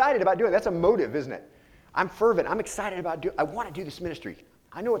 So you're excited about doing it. That's a motive, isn't it? I'm fervent. I'm excited about I want to do this ministry.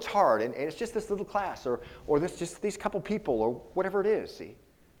 I know it's hard, and it's just this little class, or this just these couple people, or whatever it is, see?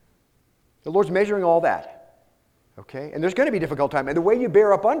 The Lord's measuring all that. Okay? And there's going to be a difficult time. And the way you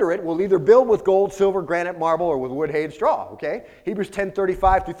bear up under it will either build with gold, silver, granite, marble, or with wood, hay, and straw. Okay? Hebrews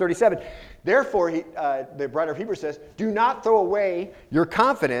 10:35 through 37. Therefore, the writer of Hebrews says, do not throw away your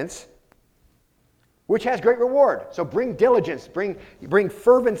confidence, which has great reward. So bring diligence, bring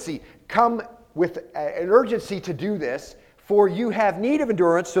fervency. Come with an urgency to do this, for you have need of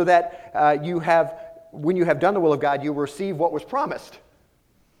endurance, so that when you have done the will of God, you will receive what was promised.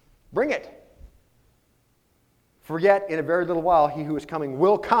 Bring it. For yet, in a very little while, he who is coming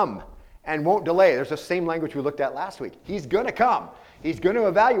will come and won't delay. There's the same language we looked at last week. He's going to come. He's going to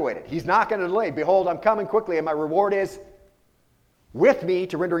evaluate it. He's not going to delay. Behold, I'm coming quickly, and my reward is with me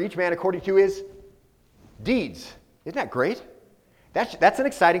to render each man according to his deeds. Isn't that great? That's an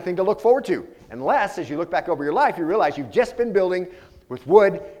exciting thing to look forward to. Unless, as you look back over your life, you realize you've just been building with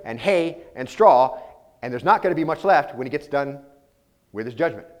wood and hay and straw, and there's not going to be much left when he gets done with his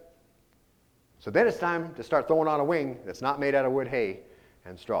judgment. So then it's time to start throwing on a wing that's not made out of wood, hay,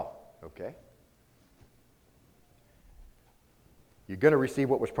 and straw. Okay? You're going to receive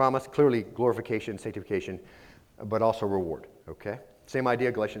what was promised, clearly glorification, sanctification, but also reward. Okay? Same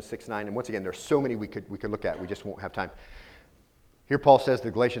idea, Galatians 6:9. And once again, there's so many we could look at. We just won't have time. Here Paul says to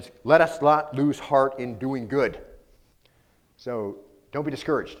the Galatians, let us not lose heart in doing good. So don't be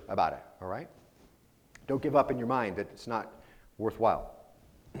discouraged about it. All right? Don't give up in your mind that it's not worthwhile.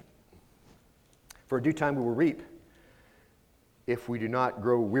 For a due time we will reap if we do not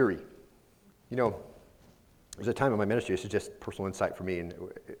grow weary. You know, there's a time in my ministry, this is just personal insight for me, and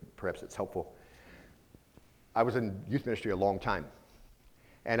perhaps it's helpful. I was in youth ministry a long time,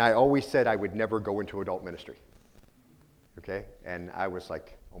 and I always said I would never go into adult ministry, okay? And I was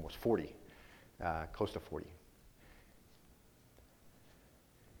like almost 40, close to 40.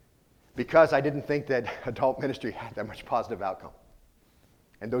 Because I didn't think that adult ministry had that much positive outcome.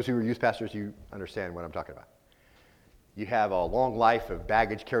 And those who are youth pastors, you understand what I'm talking about. You have a long life of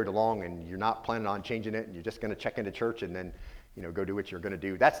baggage carried along, and you're not planning on changing it, and you're just going to check into church and then, go do what you're going to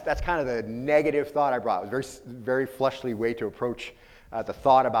do. That's kind of the negative thought I brought. It was a very fleshly way to approach the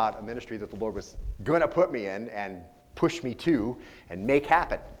thought about a ministry that the Lord was going to put me in and push me to and make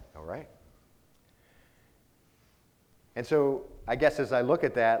happen, all right? And so I guess as I look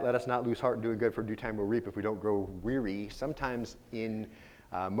at that, let us not lose heart in doing good, for due time we'll reap if we don't grow weary. Sometimes in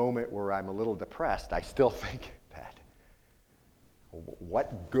a moment where I'm a little depressed, I still think that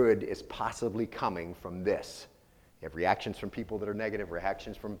what good is possibly coming from this? You have reactions from people that are negative,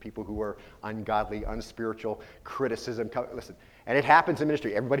 reactions from people who are ungodly, unspiritual, criticism. Listen, and it happens in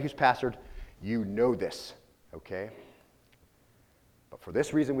ministry. Everybody who's pastored, you know this, okay? But for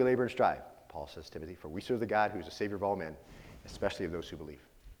this reason we labor and strive, Paul says to Timothy, for we serve the God who is the Savior of all men, especially of those who believe,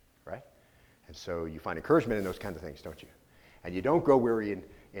 right? And so you find encouragement in those kinds of things, don't you? And you don't grow weary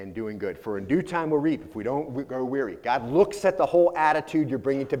in doing good. For in due time we'll reap if we don't grow weary. God looks at the whole attitude you're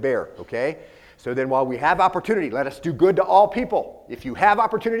bringing to bear, okay? So then while we have opportunity, let us do good to all people. If you have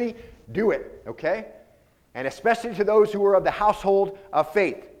opportunity, do it, okay? And especially to those who are of the household of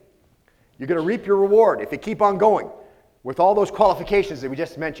faith. You're going to reap your reward if you keep on going with all those qualifications that we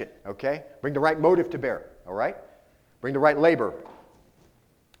just mentioned, okay? Bring the right motive to bear, all right? Bring the right labor,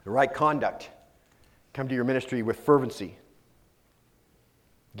 the right conduct. Come to your ministry with fervency.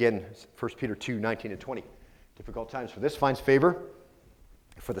 Again, 1 Peter 2, 19 and 20. Difficult times. For this finds favor.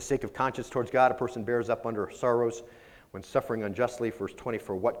 For the sake of conscience towards God, a person bears up under sorrows when suffering unjustly. Verse 20,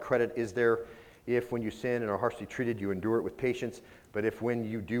 for what credit is there if when you sin and are harshly treated, you endure it with patience? But if when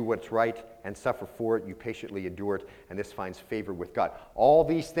you do what's right and suffer for it, you patiently endure it, and this finds favor with God. All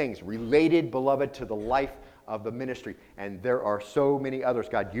these things related, beloved, to the life of the ministry. And there are so many others.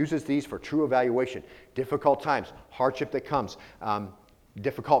 God uses these for true evaluation. Difficult times, hardship that comes,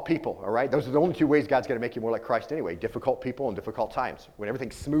 difficult people, all right? Those are the only two ways God's going to make you more like Christ anyway. Difficult people and difficult times. When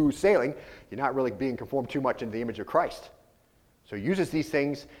everything's smooth sailing, you're not really being conformed too much into the image of Christ. So he uses these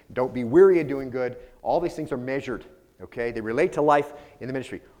things. Don't be weary in doing good. All these things are measured, okay? They relate to life in the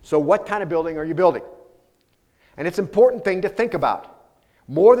ministry. So what kind of building are you building? And it's an important thing to think about.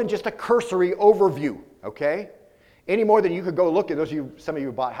 More than just a cursory overview, okay? Any more than you could go look at some of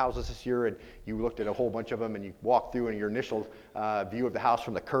you bought houses this year and you looked at a whole bunch of them and you walked through and your initial view of the house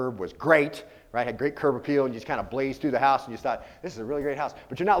from the curb was great, right? Had great curb appeal and you just kind of blazed through the house and you thought, this is a really great house.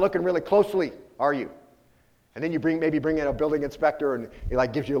 But you're not looking really closely, are you? And then you maybe bring in a building inspector and he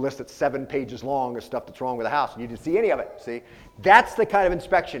gives you a list that's 7 pages long of stuff that's wrong with the house and you didn't see any of it, see? That's the kind of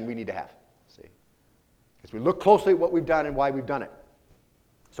inspection we need to have, see? As we look closely at what we've done and why we've done it.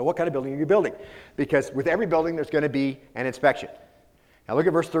 So what kind of building are you building? Because with every building, there's going to be an inspection. Now look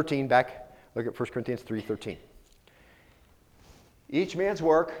at verse 13 back. Look at 1 Corinthians 3:13. Each man's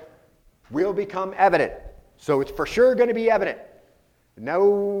work will become evident. So it's for sure going to be evident.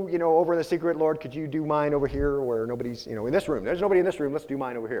 No, over in the secret, Lord, could you do mine over here where nobody's, in this room. There's nobody in this room. Let's do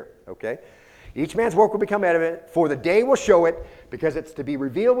mine over here, okay? Each man's work will become evident, for the day will show it, because it's to be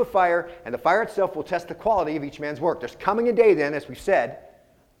revealed with fire, and the fire itself will test the quality of each man's work. There's coming a day then, as we've said,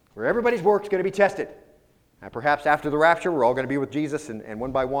 where everybody's work is going to be tested. And perhaps after the rapture, we're all going to be with Jesus, and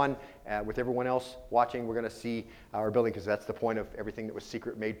one by one, with everyone else watching, we're going to see our building, because that's the point of everything that was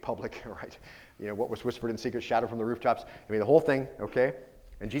secret made public, right? What was whispered in secret, shouted from the rooftops. The whole thing, okay?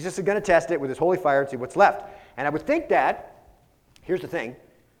 And Jesus is going to test it with his holy fire and see what's left. And I would think that, here's the thing,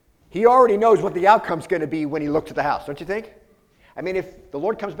 he already knows what the outcome's going to be when he looks at the house, don't you think? If the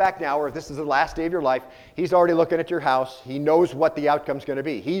Lord comes back now, or if this is the last day of your life, he's already looking at your house. He knows what the outcome's going to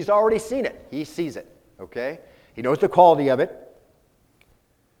be. He's already seen it. He sees it, okay? He knows the quality of it.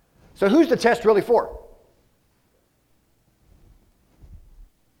 So who's the test really for?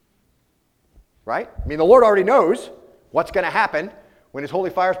 Right? The Lord already knows what's going to happen when his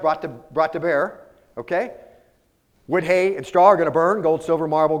holy fire is brought to bear, okay? Wood, hay, and straw are going to burn. Gold, silver,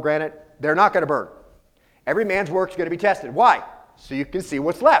 marble, granite, they're not going to burn. Every man's work is going to be tested. Why? So you can see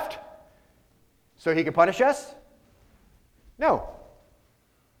what's left. So he can punish us? No.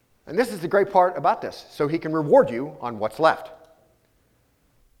 And this is the great part about this. So he can reward you on what's left.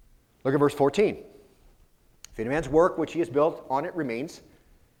 Look at verse 14. If any man's work which he has built on it remains,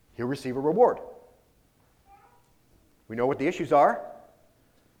 he'll receive a reward. We know what the issues are.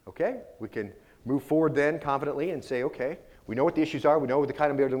 Okay? We can move forward then confidently and say, okay, we know what the issues are. We know what the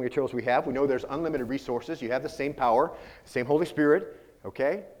kind of building materials we have. We know there's unlimited resources. You have the same power, same Holy Spirit,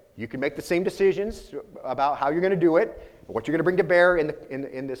 okay? You can make the same decisions about how you're going to do it, what you're going to bring to bear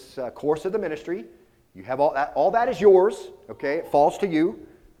in this course of the ministry. You have all that. All that is yours, okay? It falls to you.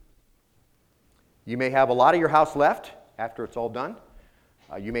 You may have a lot of your house left after it's all done.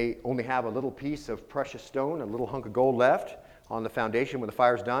 You may only have a little piece of precious stone, a little hunk of gold left on the foundation when the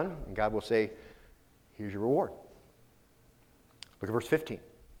fire's done, and God will say, here's your reward. Look at verse 15.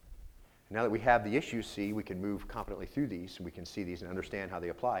 Now that we have the issues, see, we can move confidently through these, and we can see these and understand how they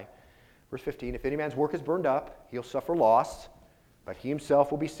apply. Verse 15, if any man's work is burned up, he'll suffer loss, but he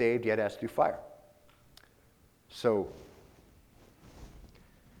himself will be saved, yet as through fire. So,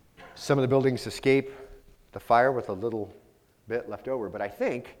 some of the buildings escape the fire with a little bit left over, but I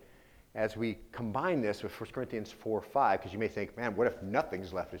think as we combine this with 1 Corinthians 4:5, because you may think, man, what if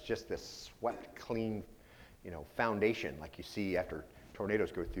nothing's left? It's just this swept, clean, foundation like you see after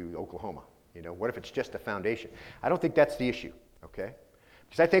tornadoes go through Oklahoma. What if it's just a foundation? I don't think that's the issue, okay?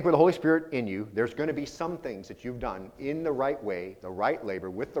 Because I think with the Holy Spirit in you, there's going to be some things that you've done in the right way, the right labor,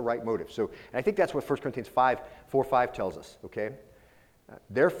 with the right motive. So, and I think that's what 1 Corinthians 4:5 tells us, okay?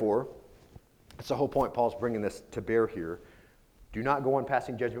 Therefore, that's the whole point. Paul's bringing this to bear here. Do not go on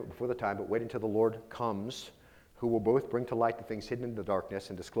passing judgment before the time, but wait until the Lord comes, who will both bring to light the things hidden in the darkness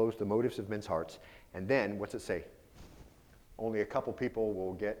and disclose the motives of men's hearts. And then, what's it say? Only a couple people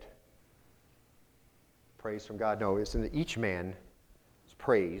will get praise from God. No, it's in that each man's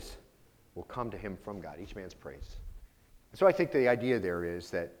praise will come to him from God. Each man's praise. And so I think the idea there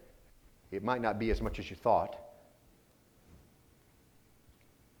is that it might not be as much as you thought,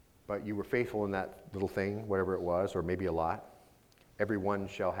 but you were faithful in that little thing, whatever it was, or maybe a lot. Everyone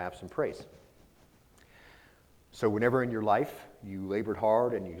shall have some praise. So whenever in your life you labored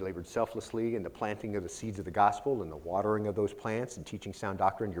hard and you labored selflessly in the planting of the seeds of the gospel and the watering of those plants and teaching sound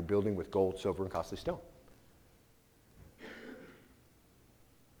doctrine, you're building with gold, silver, and costly stone.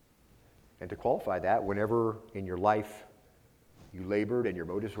 And to qualify that, whenever in your life you labored and your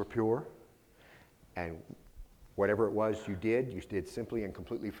motives were pure, and whatever it was you did simply and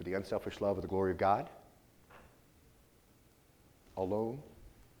completely for the unselfish love of the glory of God, alone,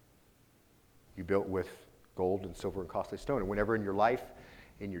 you built with gold and silver and costly stone. And whenever in your life,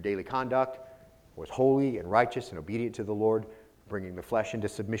 in your daily conduct, was holy and righteous and obedient to the Lord, bringing the flesh into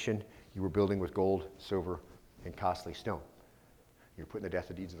submission, you were building with gold, silver, and costly stone. You're putting to death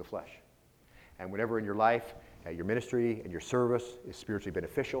the deeds of the flesh. And whenever in your life, your ministry and your service is spiritually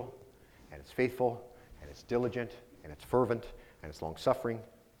beneficial, and it's faithful, and it's diligent, and it's fervent, and it's long-suffering,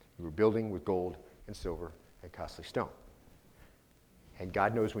 you were building with gold and silver and costly stone. And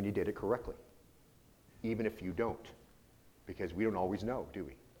God knows when you did it correctly, even if you don't, because we don't always know, do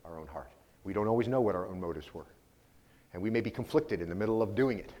we, our own heart. We don't always know what our own motives were. And we may be conflicted in the middle of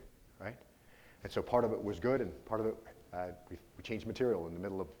doing it, right? And so part of it was good, and part of it, we changed material in the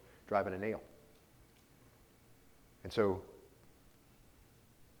middle of driving a nail. And so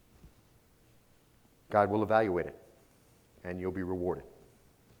God will evaluate it, and you'll be rewarded.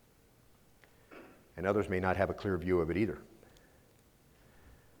 And others may not have a clear view of it either.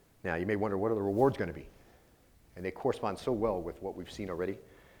 Now, you may wonder, what are the rewards going to be? And they correspond so well with what we've seen already.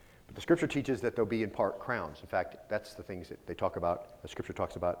 But the Scripture teaches that there'll be in part crowns. In fact, that's the things that they talk about. The Scripture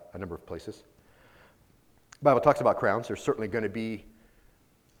talks about a number of places. The Bible talks about crowns. There's certainly going to be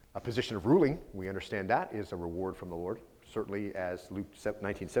a position of ruling. We understand that is a reward from the Lord. Certainly, as Luke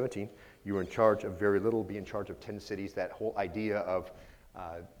 19:17, you are in charge of very little, be in charge of 10 cities. That whole idea of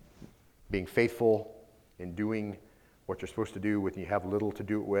being faithful in doing what you're supposed to do when you have little to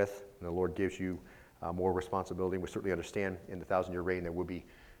do it with, and the Lord gives you more responsibility. We certainly understand in the 1,000-year reign there will be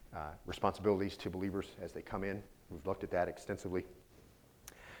responsibilities to believers as they come in. We've looked at that extensively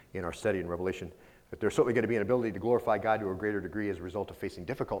in our study in Revelation. But there's certainly going to be an ability to glorify God to a greater degree as a result of facing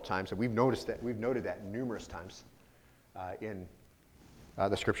difficult times, and we've noted that numerous times in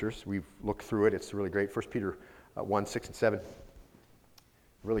the Scriptures. We've looked through it. It's really great. 1 Peter 1:6 and 7.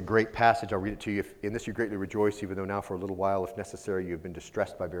 Really great passage. I'll read it to you. In this you greatly rejoice, even though now for a little while, if necessary, you have been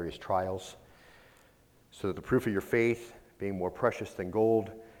distressed by various trials, so that the proof of your faith, being more precious than gold,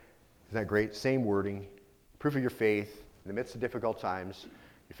 isn't that great? Same wording. Proof of your faith in the midst of difficult times.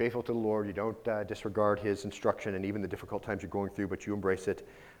 You're faithful to the Lord. You don't disregard His instruction and even the difficult times you're going through, but you embrace it.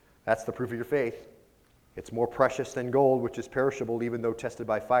 That's the proof of your faith. It's more precious than gold, which is perishable, even though tested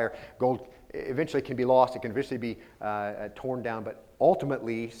by fire. Gold eventually can be lost. It can eventually be torn down, but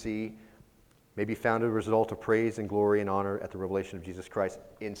ultimately, see, may be found as a result of praise and glory and honor at the revelation of Jesus Christ.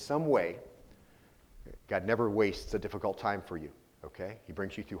 In some way, God never wastes a difficult time for you. Okay? He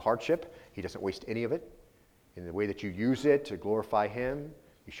brings you through hardship. He doesn't waste any of it. In the way that you use it to glorify him,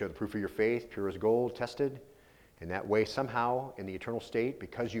 you show the proof of your faith, pure as gold, tested. In that way, somehow, in the eternal state,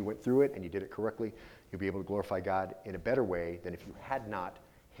 because you went through it and you did it correctly, you'll be able to glorify God in a better way than if you had not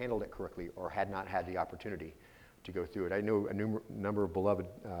handled it correctly or had not had the opportunity to go through it. I know a number of beloved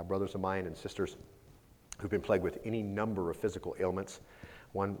brothers of mine and sisters who've been plagued with any number of physical ailments.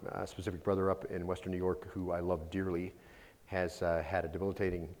 One specific brother up in Western New York who I love dearly has had a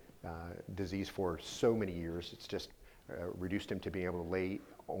debilitating disease for so many years. It's just reduced him to being able to lay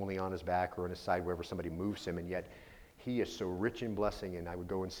only on his back or on his side wherever somebody moves him, and yet he is so rich in blessing, and I would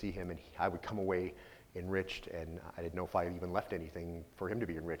go and see him, and I would come away enriched, and I didn't know if I even left anything for him to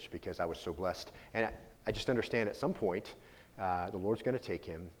be enriched because I was so blessed. And I just understand at some point the Lord's going to take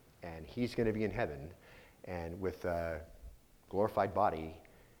him, and he's going to be in heaven, and with a glorified body,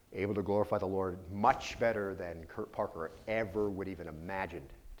 able to glorify the Lord much better than Kurt Parker ever would even imagine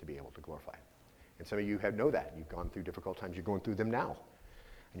to be able to glorify him. And some of you know that. You've gone through difficult times. You're going through them now.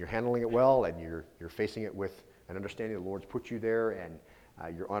 And you're handling it well, and you're facing it with an understanding the Lord's put you there, and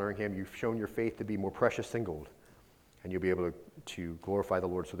you're honoring him. You've shown your faith to be more precious than gold, and you'll be able to glorify the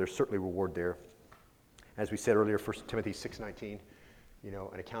Lord. So there's certainly reward there. As we said earlier, 1 Timothy 6:19,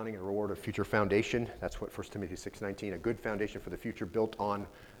 an accounting and reward of future foundation. That's what 1 Timothy 6:19, a good foundation for the future built on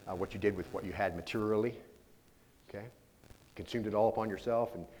what you did with what you had materially. Okay? Consumed it all upon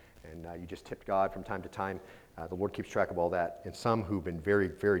yourself, and you just tipped God from time to time. The Lord keeps track of all that. And some who've been very,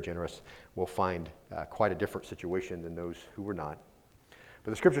 very generous will find quite a different situation than those who were not. But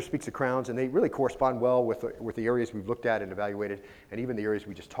the Scripture speaks of crowns, and they really correspond well with the areas we've looked at and evaluated, and even the areas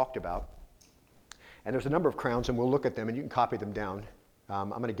we just talked about. And there's a number of crowns, and we'll look at them, and you can copy them down. I'm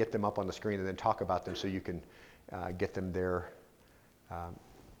going to get them up on the screen and then talk about them so you can get them there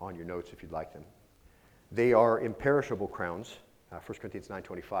on your notes if you'd like them. They are imperishable crowns. 1 Corinthians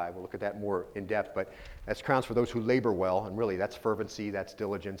 9:25. We'll look at that more in depth, but that's crowns for those who labor well, and really that's fervency, that's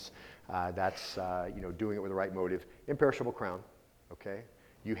diligence, that's doing it with the right motive. Imperishable crown, okay?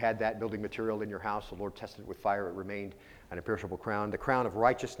 You had that building material in your house. The Lord tested it with fire. It remained an imperishable crown. The crown of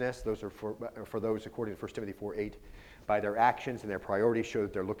righteousness, those are for those, according to 1 Timothy 4:8, by their actions and their priorities show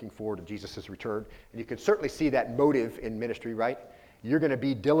that they're looking forward to Jesus' return. And you can certainly see that motive in ministry, right? You're going to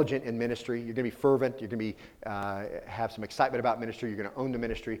be diligent in ministry. You're going to be fervent. You're going to have some excitement about ministry. You're going to own the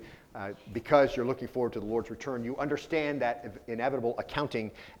ministry because you're looking forward to the Lord's return. You understand that inevitable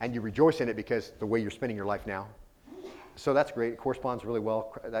accounting, and you rejoice in it because the way you're spending your life now. So that's great. It corresponds really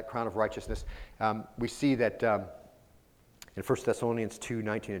well, that crown of righteousness. We see that in 1 Thessalonians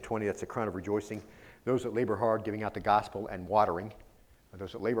 2:19 and 20, that's the crown of rejoicing. Those that labor hard, giving out the gospel and watering.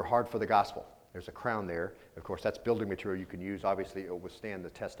 Those that labor hard for the gospel. There's a crown there. Of course, that's building material you can use. Obviously, it will withstand the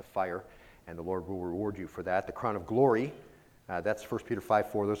test of fire, and the Lord will reward you for that. The crown of glory, that's 1 Peter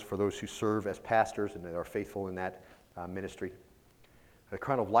 5:4. Those for those who serve as pastors and that are faithful in that ministry. The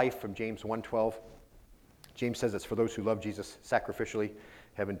crown of life from James 1:12. James says it's for those who love Jesus sacrificially,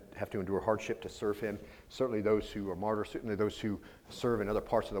 have to endure hardship to serve him. Certainly those who are martyrs, certainly those who serve in other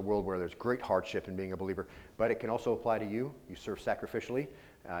parts of the world where there's great hardship in being a believer. But it can also apply to you. You serve sacrificially.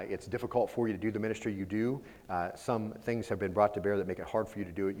 It's difficult for you to do the ministry you do. Some things have been brought to bear that make it hard for you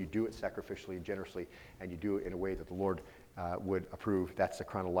to do it. You do it sacrificially and generously, and you do it in a way that the Lord would approve. That's the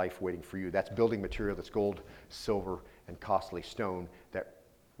crown of life waiting for you. That's building material that's gold, silver, and costly stone that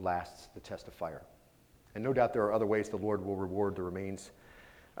lasts the test of fire. And no doubt there are other ways the Lord will reward the remains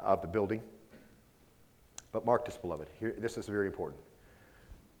of the building. But mark this, beloved. Here, this is very important.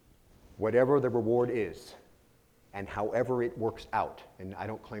 Whatever the reward is, and however it works out, and I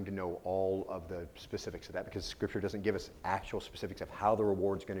don't claim to know all of the specifics of that because Scripture doesn't give us actual specifics of how the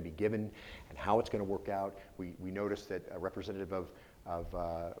reward's going to be given and how it's going to work out. We notice that a representative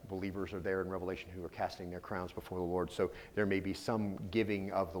of believers are there in Revelation who are casting their crowns before the Lord. So there may be some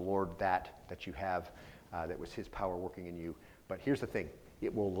giving of the Lord that you have that was his power working in you. But here's the thing.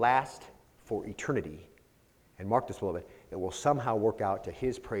 It will last for eternity. And mark this, beloved. It will somehow work out to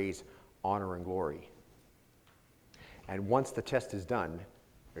his praise, honor, and glory. And once the test is done,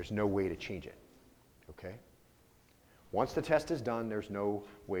 there's no way to change it. Okay? Once the test is done, there's no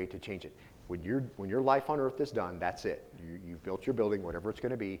way to change it. When your life on earth is done, that's it. You've built your building, whatever it's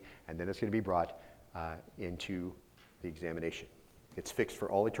going to be, and then it's going to be brought into the examination. It's fixed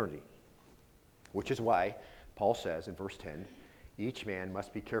for all eternity. Which is why Paul says in verse 10, each man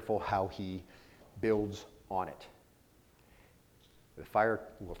must be careful how he builds on it. The fire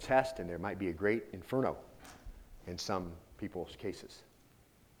will test, and there might be a great inferno in some people's cases.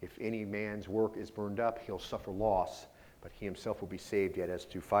 If any man's work is burned up, he'll suffer loss, but he himself will be saved yet as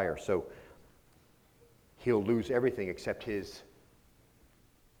through fire. So he'll lose everything except his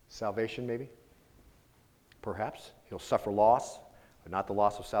Salvation, maybe? Perhaps. He'll suffer loss, but not the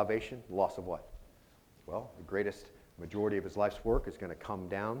loss of salvation. The loss of what? Well, the greatest majority of his life's work is going to come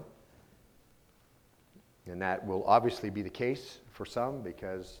down. And that will obviously be the case for some,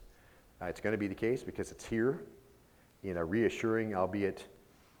 because it's going to be the case because it's here in a reassuring, albeit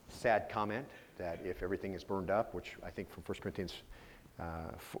sad comment, that if everything is burned up, which I think from 1 Corinthians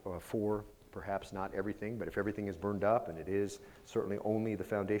 4, perhaps not everything, but if everything is burned up, and it is certainly only the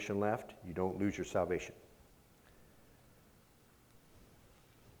foundation left, you don't lose your salvation.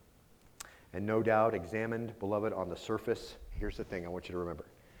 And no doubt, examined, beloved, on the surface, here's the thing I want you to remember.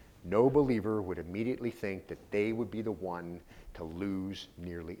 No believer would immediately think that they would be the one to lose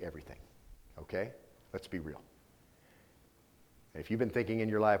nearly everything. Okay? Let's be real. And if you've been thinking in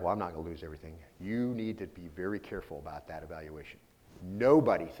your life, well, I'm not going to lose everything, you need to be very careful about that evaluation.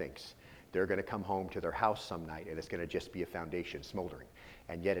 Nobody thinks they're going to come home to their house some night and it's going to just be a foundation smoldering.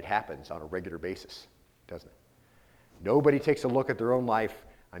 And yet it happens on a regular basis, doesn't it? Nobody takes a look at their own life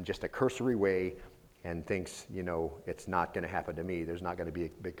on just a cursory way and thinks, it's not going to happen to me. There's not going to be a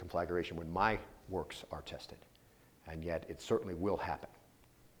big conflagration when my works are tested. And yet it certainly will happen.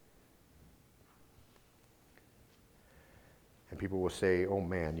 And people will say, oh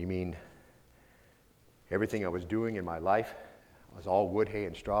man, you mean everything I was doing in my life was all wood, hay,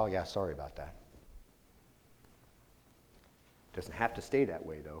 and straw? Yeah, sorry about that. Doesn't have to stay that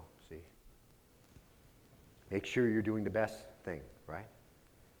way though, see. Make sure you're doing the best thing, right?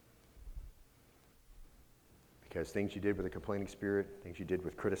 Because things you did with a complaining spirit, things you did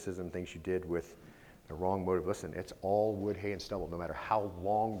with criticism, things you did with the wrong motive, listen, it's all wood, hay, and stubble, no matter how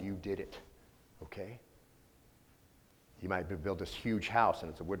long you did it, okay? You might build this huge house and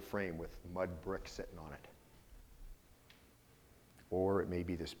it's a wood frame with mud bricks sitting on it. Or it may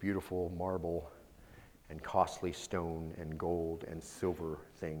be this beautiful marble and costly stone and gold and silver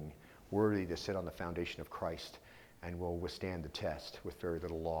thing, worthy to sit on the foundation of Christ and will withstand the test with very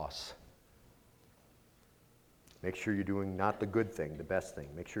little loss. Make sure you're doing not the good thing, the best thing.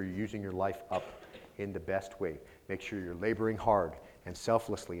 Make sure you're using your life up in the best way. Make sure you're laboring hard and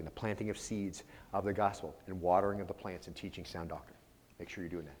selflessly in the planting of seeds of the gospel and watering of the plants and teaching sound doctrine. Make sure you're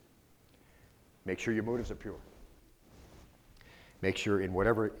doing that. Make sure your motives are pure. Make sure in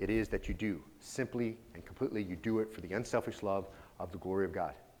whatever it is that you do, simply and completely you do it for the unselfish love of the glory of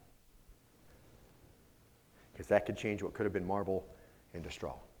God. Because that could change what could have been marble into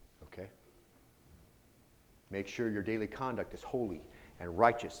straw, okay? Make sure your daily conduct is holy and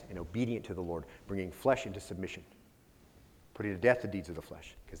righteous and obedient to the Lord, bringing flesh into submission, putting to death the deeds of the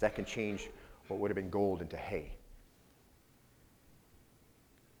flesh, because that can change what would have been gold into hay.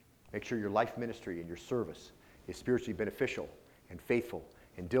 Make sure your life ministry and your service is spiritually beneficial and faithful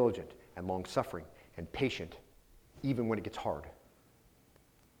and diligent and long-suffering and patient, even when it gets hard.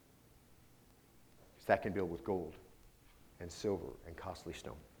 Because that can build with gold and silver and costly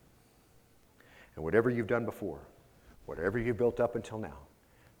stone. And whatever you've done before, whatever you've built up until now,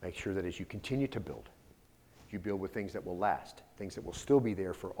 make sure that as you continue to build, you build with things that will last, things that will still be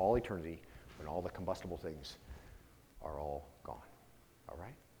there for all eternity when all the combustible things are all gone. All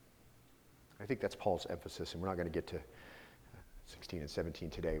right? I think that's Paul's emphasis, and we're not going to get to 16 and 17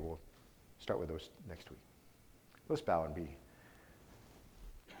 today. We'll start with those next week. Let's bow and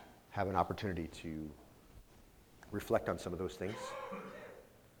have an opportunity to reflect on some of those things.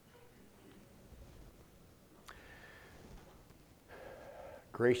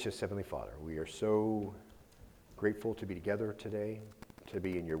 Gracious Heavenly Father, we are so grateful to be together today, to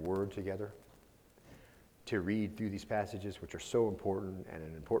be in your word together, to read through these passages which are so important and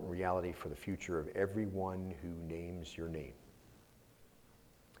an important reality for the future of everyone who names your name.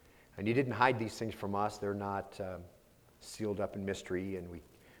 And you didn't hide these things from us. They're not sealed up in mystery, and we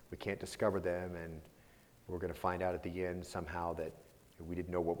can't discover them, and we're going to find out at the end somehow that we didn't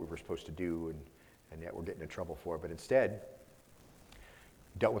know what we were supposed to do, and yet we're getting in trouble for it. But instead,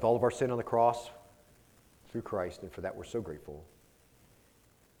 dealt with all of our sin on the cross through Christ, and for that we're so grateful.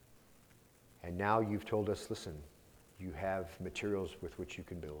 And now you've told us, listen, you have materials with which you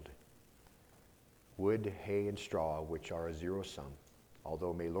can build. Wood, hay, and straw, which are a zero sum,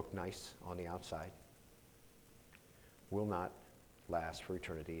 although may look nice on the outside, will not last for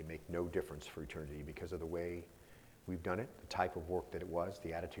eternity and make no difference for eternity because of the way we've done it, the type of work that it was,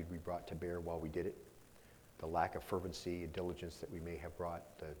 the attitude we brought to bear while we did it, the lack of fervency and diligence that we may have brought,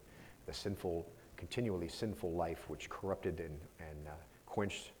 the sinful, continually sinful life which corrupted and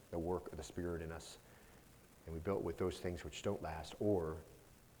quenched the work of the Spirit in us. And we built with those things which don't last, or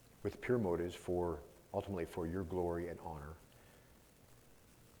with pure motives ultimately for your glory and honor.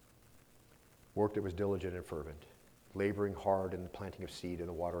 Work that was diligent and fervent. laboring hard in the planting of seed and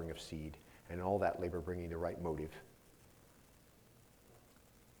the watering of seed, and in all that labor bringing the right motive.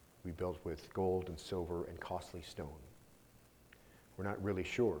 We built with gold and silver and costly stone. We're not really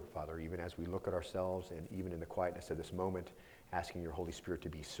sure, Father, even as we look at ourselves and even in the quietness of this moment, asking your Holy Spirit to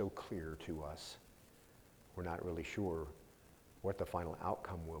be so clear to us. We're not really sure what the final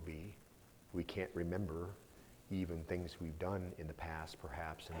outcome will be. We can't remember even things we've done in the past,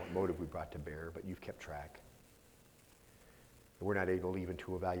 perhaps, and what motive we brought to bear, but you've kept track. We're not able even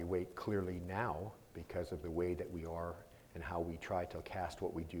to evaluate clearly now because of the way that we are and how we try to cast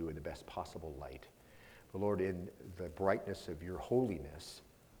what we do in the best possible light. But Lord, in the brightness of your holiness,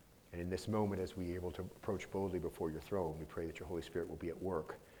 and in this moment as we are able to approach boldly before your throne, we pray that your Holy Spirit will be at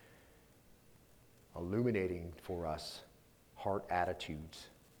work, illuminating for us heart attitudes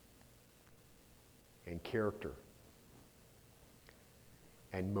and character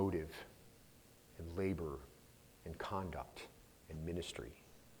and motive and labor and conduct and ministry,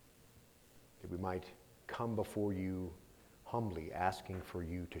 that we might come before you humbly, asking for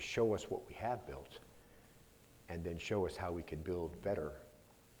you to show us what we have built and then show us how we can build better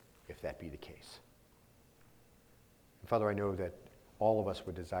if that be the case. And Father, I know that all of us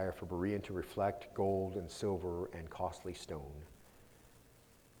would desire for Berean to reflect gold and silver and costly stone.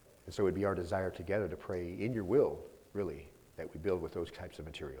 And so it would be our desire together to pray in your will, really, that we build with those types of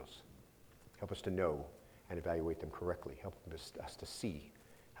materials. Help us to know and evaluate them correctly. Help us to see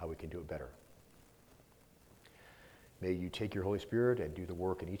how we can do it better. May you take your Holy Spirit and do the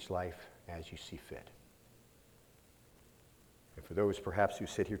work in each life as you see fit. And for those perhaps who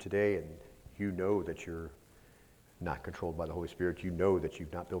sit here today and you know that you're not controlled by the Holy Spirit, you know that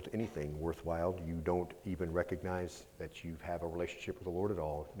you've not built anything worthwhile, you don't even recognize that you have a relationship with the Lord at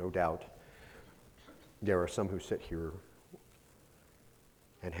all, no doubt. There are some who sit here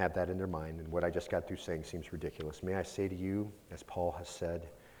and have that in their mind, and what I just got through saying seems ridiculous. May I say to you, as Paul has said,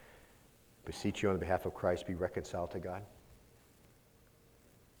 beseech you on behalf of Christ, be reconciled to God.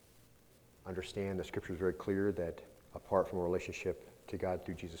 Understand the scripture is very clear that apart from a relationship to God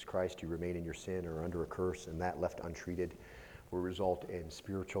through Jesus Christ, you remain in your sin or under a curse, and that left untreated will result in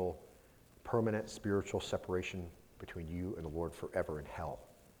permanent spiritual separation between you and the Lord forever in hell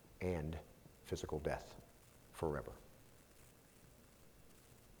and physical death forever.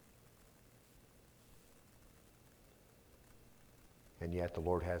 And yet the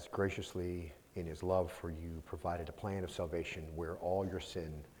Lord has graciously, in his love for you, provided a plan of salvation where all your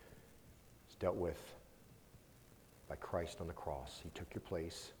sin is dealt with by Christ on the cross. He took your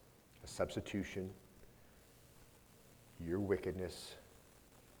place, a substitution. Your wickedness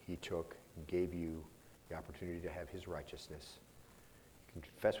he took and gave you the opportunity to have his righteousness. You can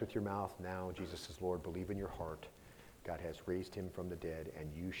confess with your mouth now Jesus is Lord, believe in your heart God has raised him from the dead,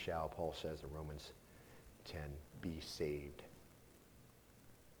 and you shall, Paul says in Romans 10, be saved.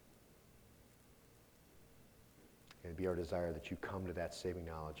 And it'd be our desire that you come to that saving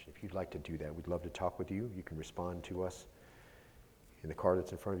knowledge. If you'd like to do that, we'd love to talk with you. You can respond to us in the card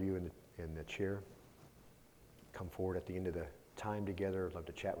that's in front of you in the chair. Come forward at the end of the time together. I'd love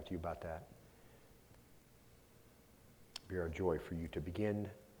to chat with you about that. It'd be our joy for you to begin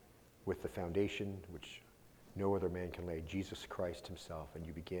with the foundation which no other man can lay, Jesus Christ himself, and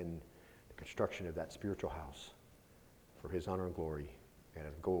you begin the construction of that spiritual house for his honor and glory, and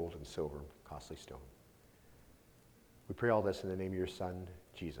of gold and silver, costly stone. We pray all this in the name of your Son,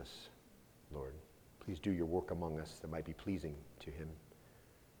 Jesus, Lord. Please do your work among us that might be pleasing to him.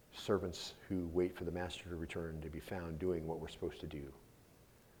 Servants who wait for the master to return to be found doing what we're supposed to do.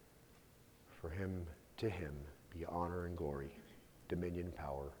 For him, to him, be honor and glory, dominion and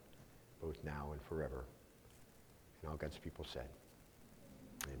power, both now and forever. And all God's people said,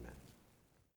 amen.